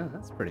 Yeah,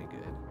 that's pretty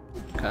good.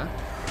 Okay.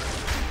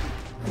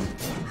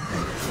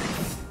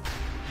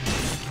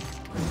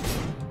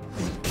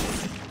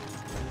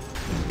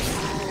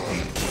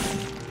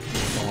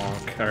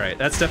 Alright,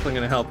 that's definitely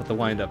going to help with the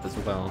wind-up as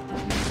well.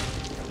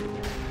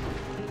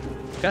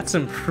 Got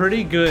some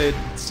pretty good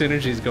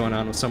synergies going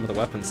on with some of the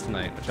weapons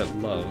tonight, which I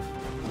love.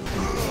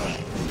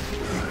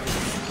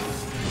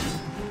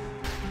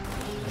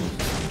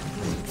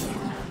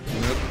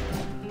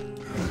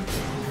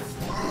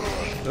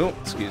 Oh,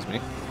 excuse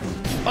me.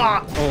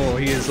 Ah! Oh,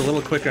 he is a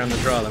little quicker on the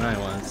draw than I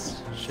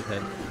was.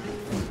 Shithead.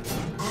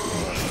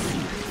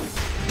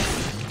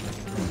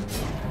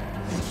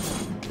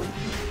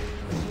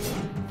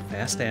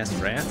 Fast-ass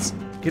rats.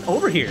 Get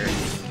over here!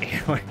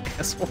 Ew,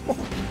 asshole.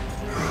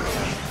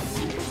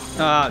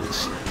 Ah,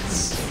 shit.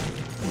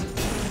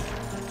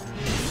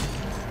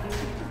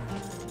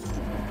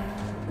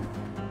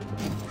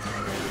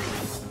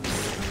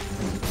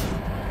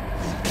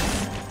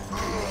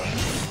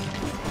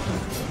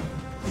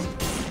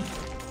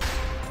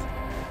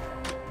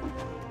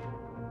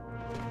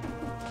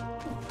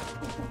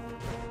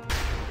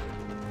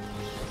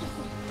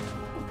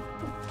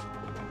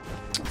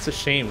 It's a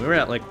shame. We were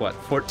at like, what,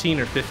 14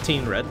 or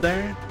 15 red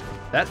there?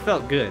 That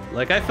felt good.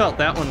 Like, I felt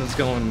that one was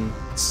going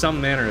some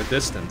manner of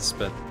distance,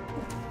 but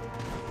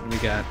we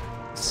got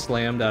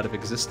slammed out of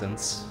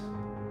existence.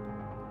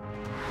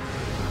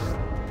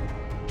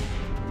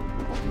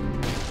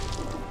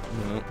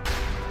 Nope.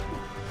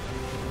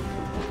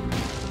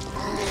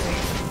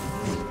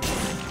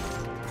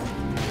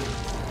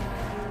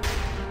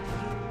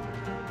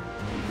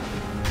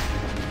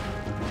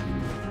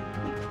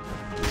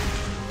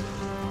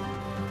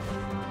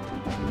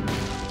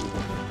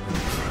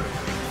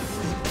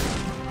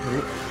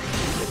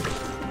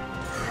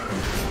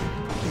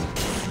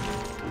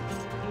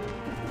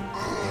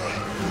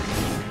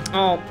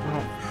 Oh,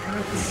 for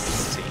God's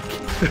sake.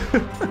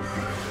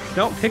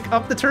 Don't pick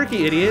up the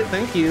turkey, idiot.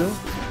 Thank you.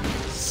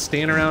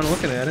 Staying around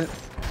looking at it.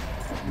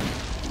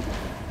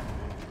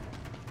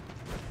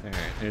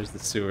 Alright, there's the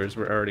sewers.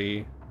 We're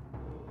already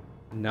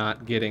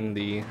not getting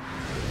the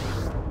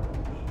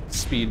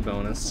speed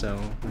bonus, so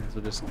might as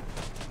well just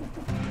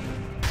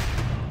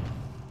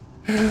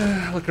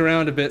look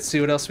around a bit, see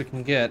what else we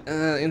can get.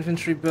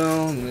 Infantry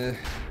bow, meh.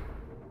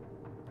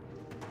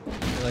 I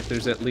feel like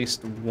there's at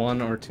least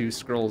 1 or 2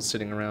 scrolls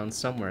sitting around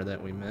somewhere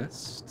that we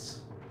missed.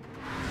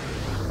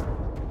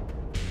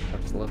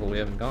 What's the level we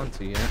haven't gone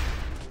to yet?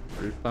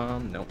 Root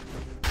bomb? Nope.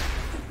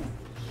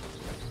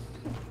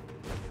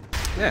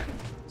 Yeah,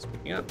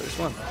 speaking up, there's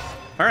one.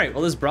 Alright,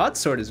 well this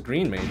broadsword is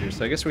green major,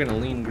 so I guess we're gonna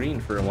lean green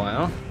for a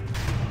while.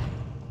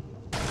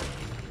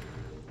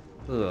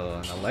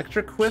 Ugh, an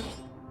electric whip?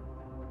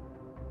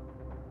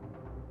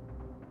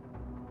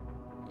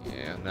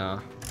 Yeah, nah.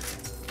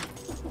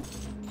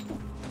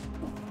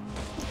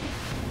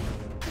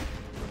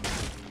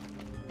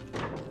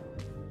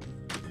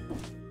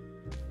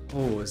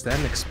 Oh, is that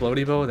an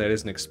explodey bow? That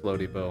is an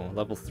explodey bow.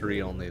 Level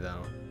 3 only,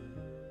 though.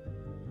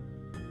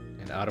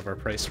 And out of our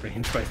price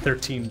range by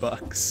 13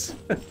 bucks.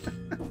 Okay,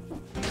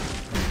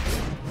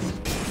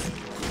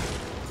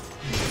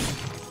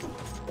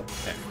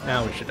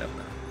 now we should have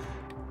that.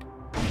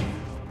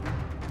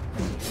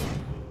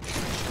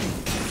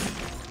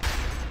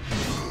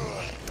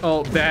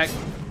 Oh, that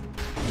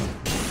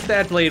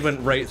blade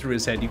went right through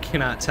his head. You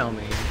cannot tell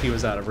me he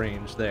was out of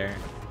range there.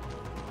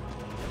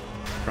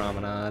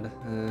 Promenade.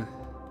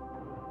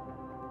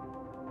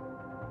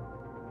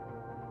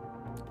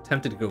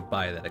 Tempted to go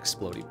buy that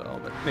explodey bow,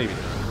 but maybe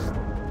not.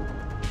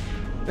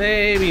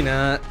 Maybe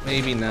not.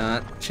 Maybe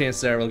not.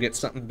 Chances are we'll get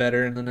something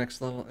better in the next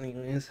level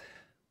anyways.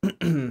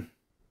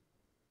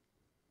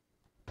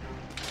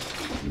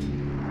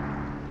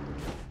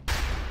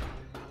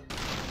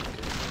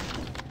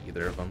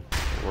 Either of them.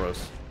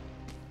 Gross.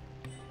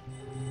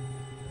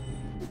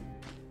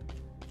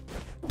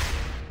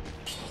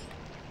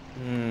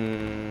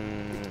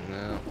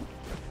 No.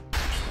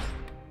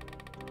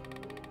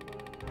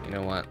 You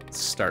know what? Let's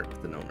start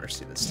with the No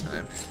Mercy this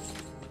time.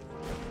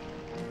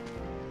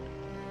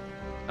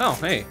 Oh,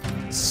 hey.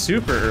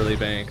 Super early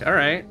bank.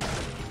 Alright.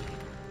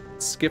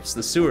 Skips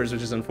the sewers,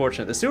 which is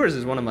unfortunate. The sewers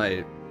is one of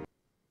my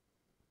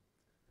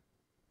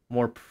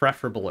more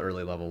preferable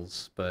early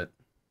levels, but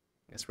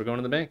I guess we're going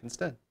to the bank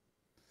instead.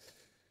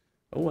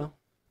 Oh well.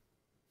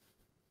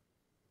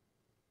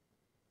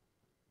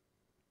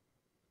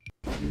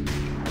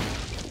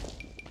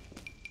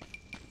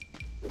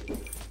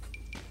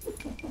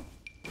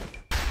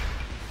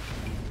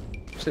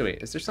 So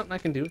wait, is there something I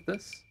can do with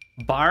this?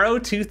 Borrow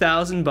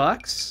 2,000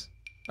 bucks?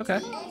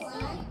 Okay.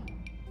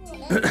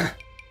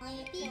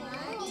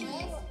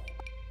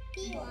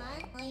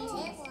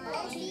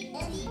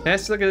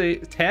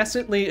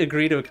 Tacitly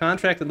agree to a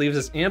contract that leaves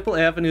us ample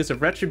avenues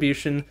of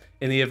retribution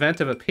in the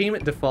event of a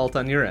payment default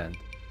on your end.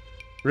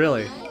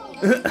 Really?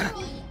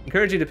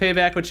 Encourage you to pay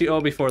back what you owe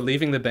before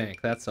leaving the bank,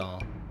 that's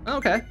all.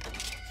 Okay.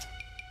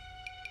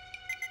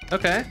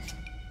 Okay.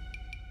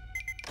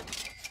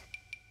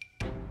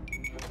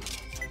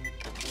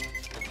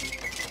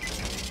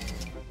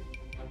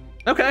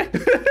 Okay.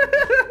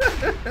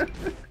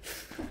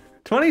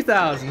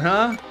 20,000,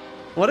 huh?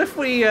 What if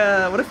we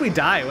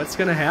die? What's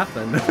gonna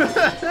happen?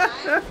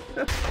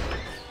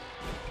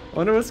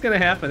 Wonder what's gonna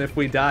happen if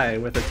we die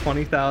with a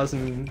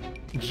 20,000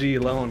 G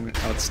loan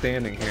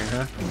outstanding here,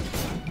 huh?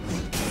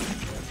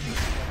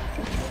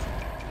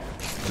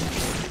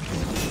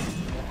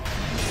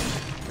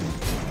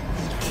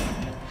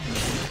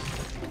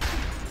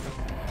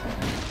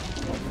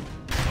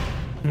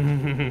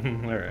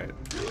 Alright.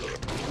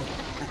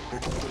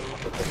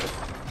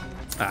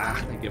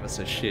 Ah, they give us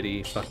a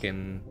shitty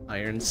fucking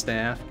iron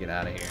staff. Get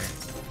out of here.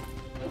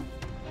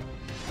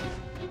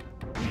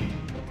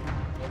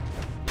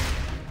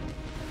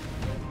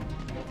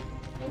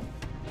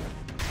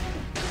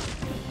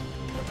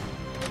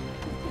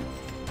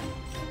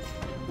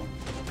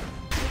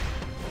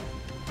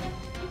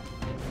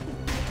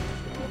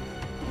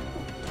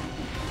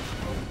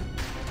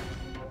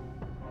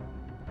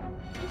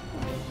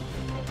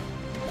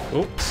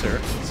 Oh, sir,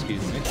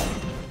 excuse me.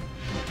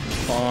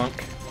 Bonk.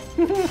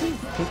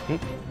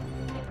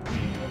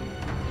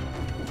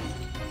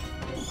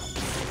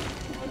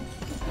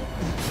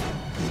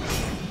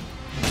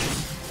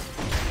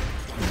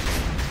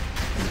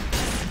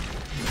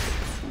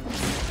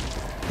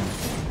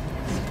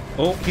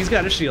 Oh, he's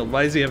got a shield.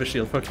 Why does he have a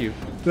shield? Fuck you.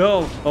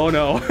 No. Oh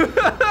no.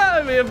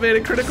 I may have made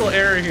a critical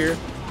error here.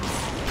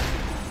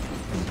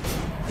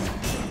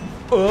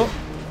 Oh.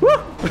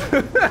 Woo.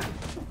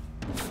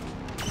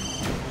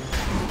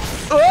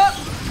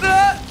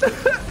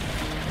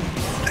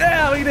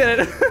 Yeah, we did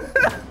it!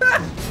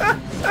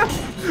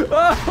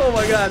 Oh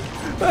my god.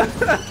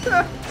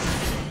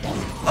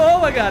 Oh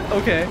my god,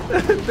 okay.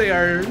 They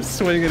are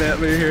swinging at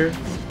me here.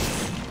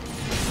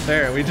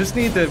 There, we just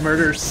need to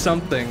murder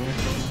something.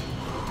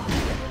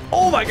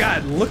 Oh my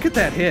god, look at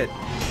that hit.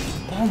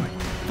 Oh my,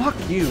 fuck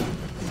you.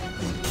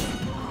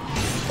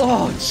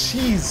 Oh,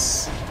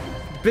 jeez.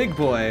 Big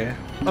boy.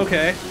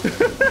 Okay.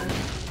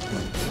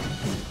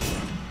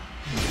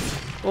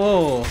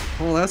 Oh,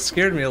 well, that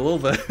scared me a little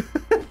bit.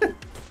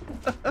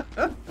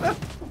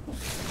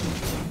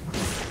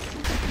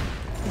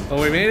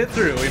 Oh, we made it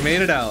through. We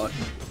made it out.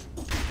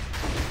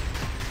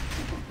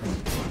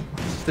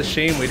 It's a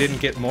shame we didn't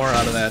get more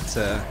out of that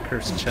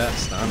cursed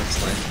chest,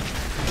 honestly.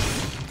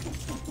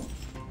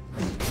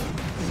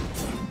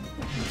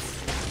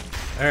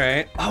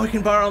 Alright. Oh, we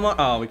can borrow more.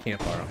 Oh, we can't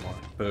borrow more.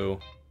 Boo.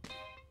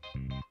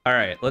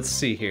 Alright, let's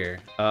see here.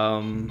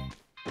 Oh,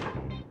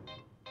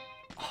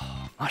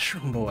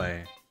 Mushroom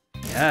Boy.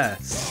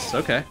 Yes.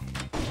 Okay.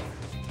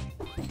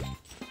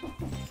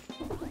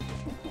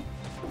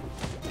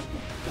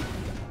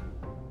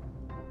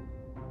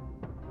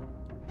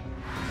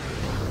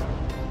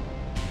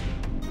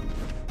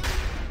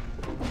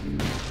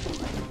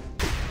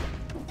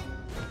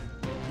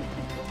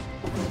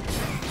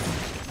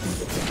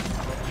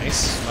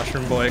 Nice.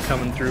 Mushroom Boy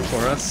coming through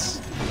for us.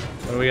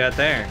 What do we got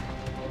there?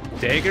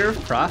 Dagger of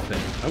Prophet.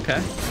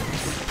 Okay.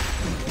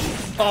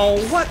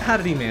 Oh, what? How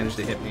did he manage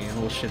to hit me, a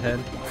little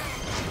shithead?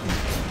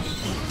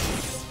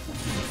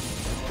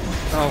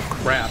 Oh,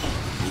 crap.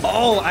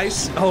 Oh,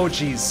 ice. Oh,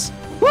 jeez.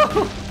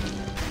 Woo!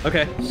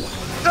 Okay.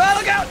 Oh,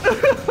 look out!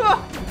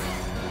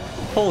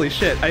 Holy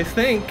shit. I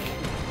think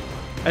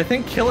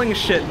killing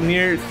shit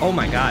near... Oh,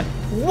 my God.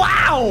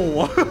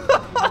 Wow!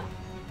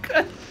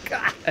 Good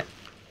God.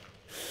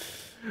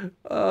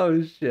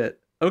 Oh, shit.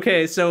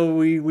 Okay, so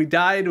we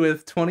died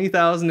with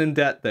 20,000 in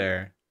debt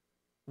there.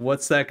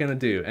 What's that gonna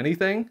do?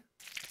 Anything?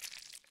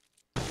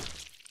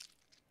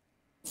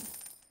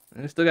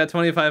 I still got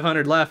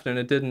 2,500 left, and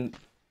it didn't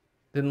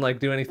like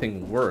do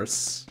anything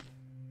worse.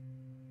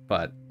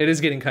 But it is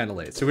getting kind of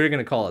late, so we're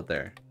gonna call it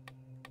there,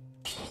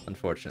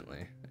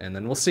 unfortunately. And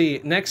then we'll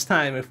see next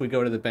time if we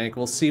go to the bank.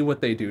 We'll see what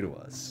they do to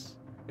us.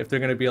 If they're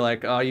gonna be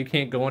like, oh, you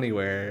can't go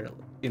anywhere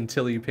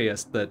until you pay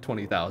us the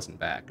 20,000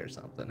 back or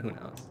something. Who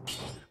knows?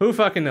 Who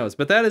fucking knows?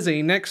 But that is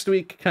a next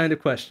week kind of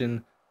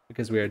question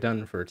because we are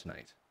done for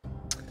tonight.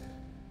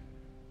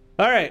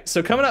 All right,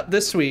 so coming up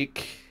this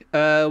week,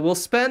 we'll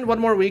spend one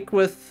more week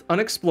with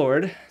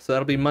Unexplored. So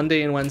that'll be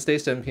Monday and Wednesday,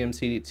 7 p.m.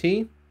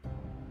 CDT.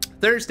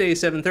 Thursday,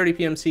 7:30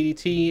 p.m.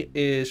 CDT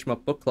is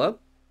Shmup Book Club.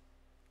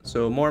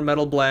 So more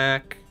Metal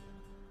Black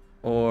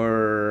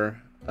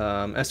or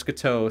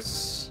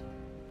Eschatos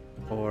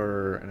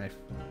or, and I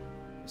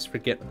just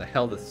forget what the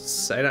hell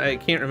this, I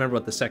can't remember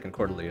what the second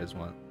quarterly is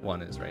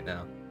one is right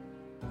now.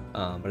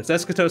 But it's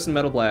Eschatos and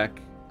Metal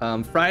Black.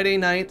 Friday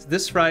night,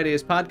 this Friday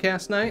is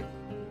podcast night.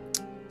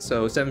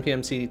 So 7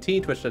 p.m.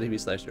 CDT,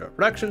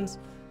 twitch.tv/Productions.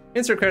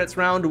 Insert credits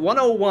round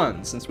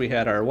 101, since we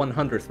had our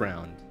 100th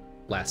round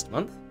last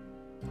month.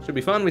 Should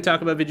be fun. We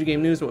talk about video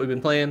game news, what we've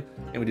been playing,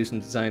 and we do some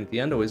design at the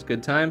end. Always a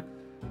good time.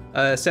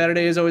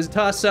 Saturday is always a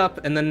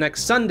toss-up, and then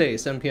next Sunday,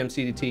 7 p.m.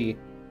 CDT,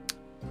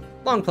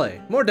 long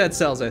play. More Dead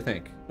Cells, I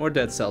think. More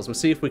Dead Cells. We'll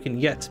see if we can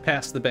yet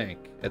pass the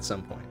bank at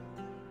some point.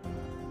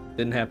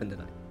 Didn't happen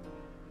tonight.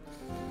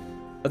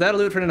 But that'll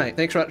do it for tonight.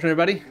 Thanks for watching,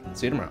 everybody.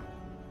 See you tomorrow.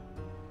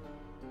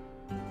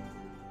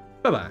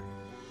 Bye-bye.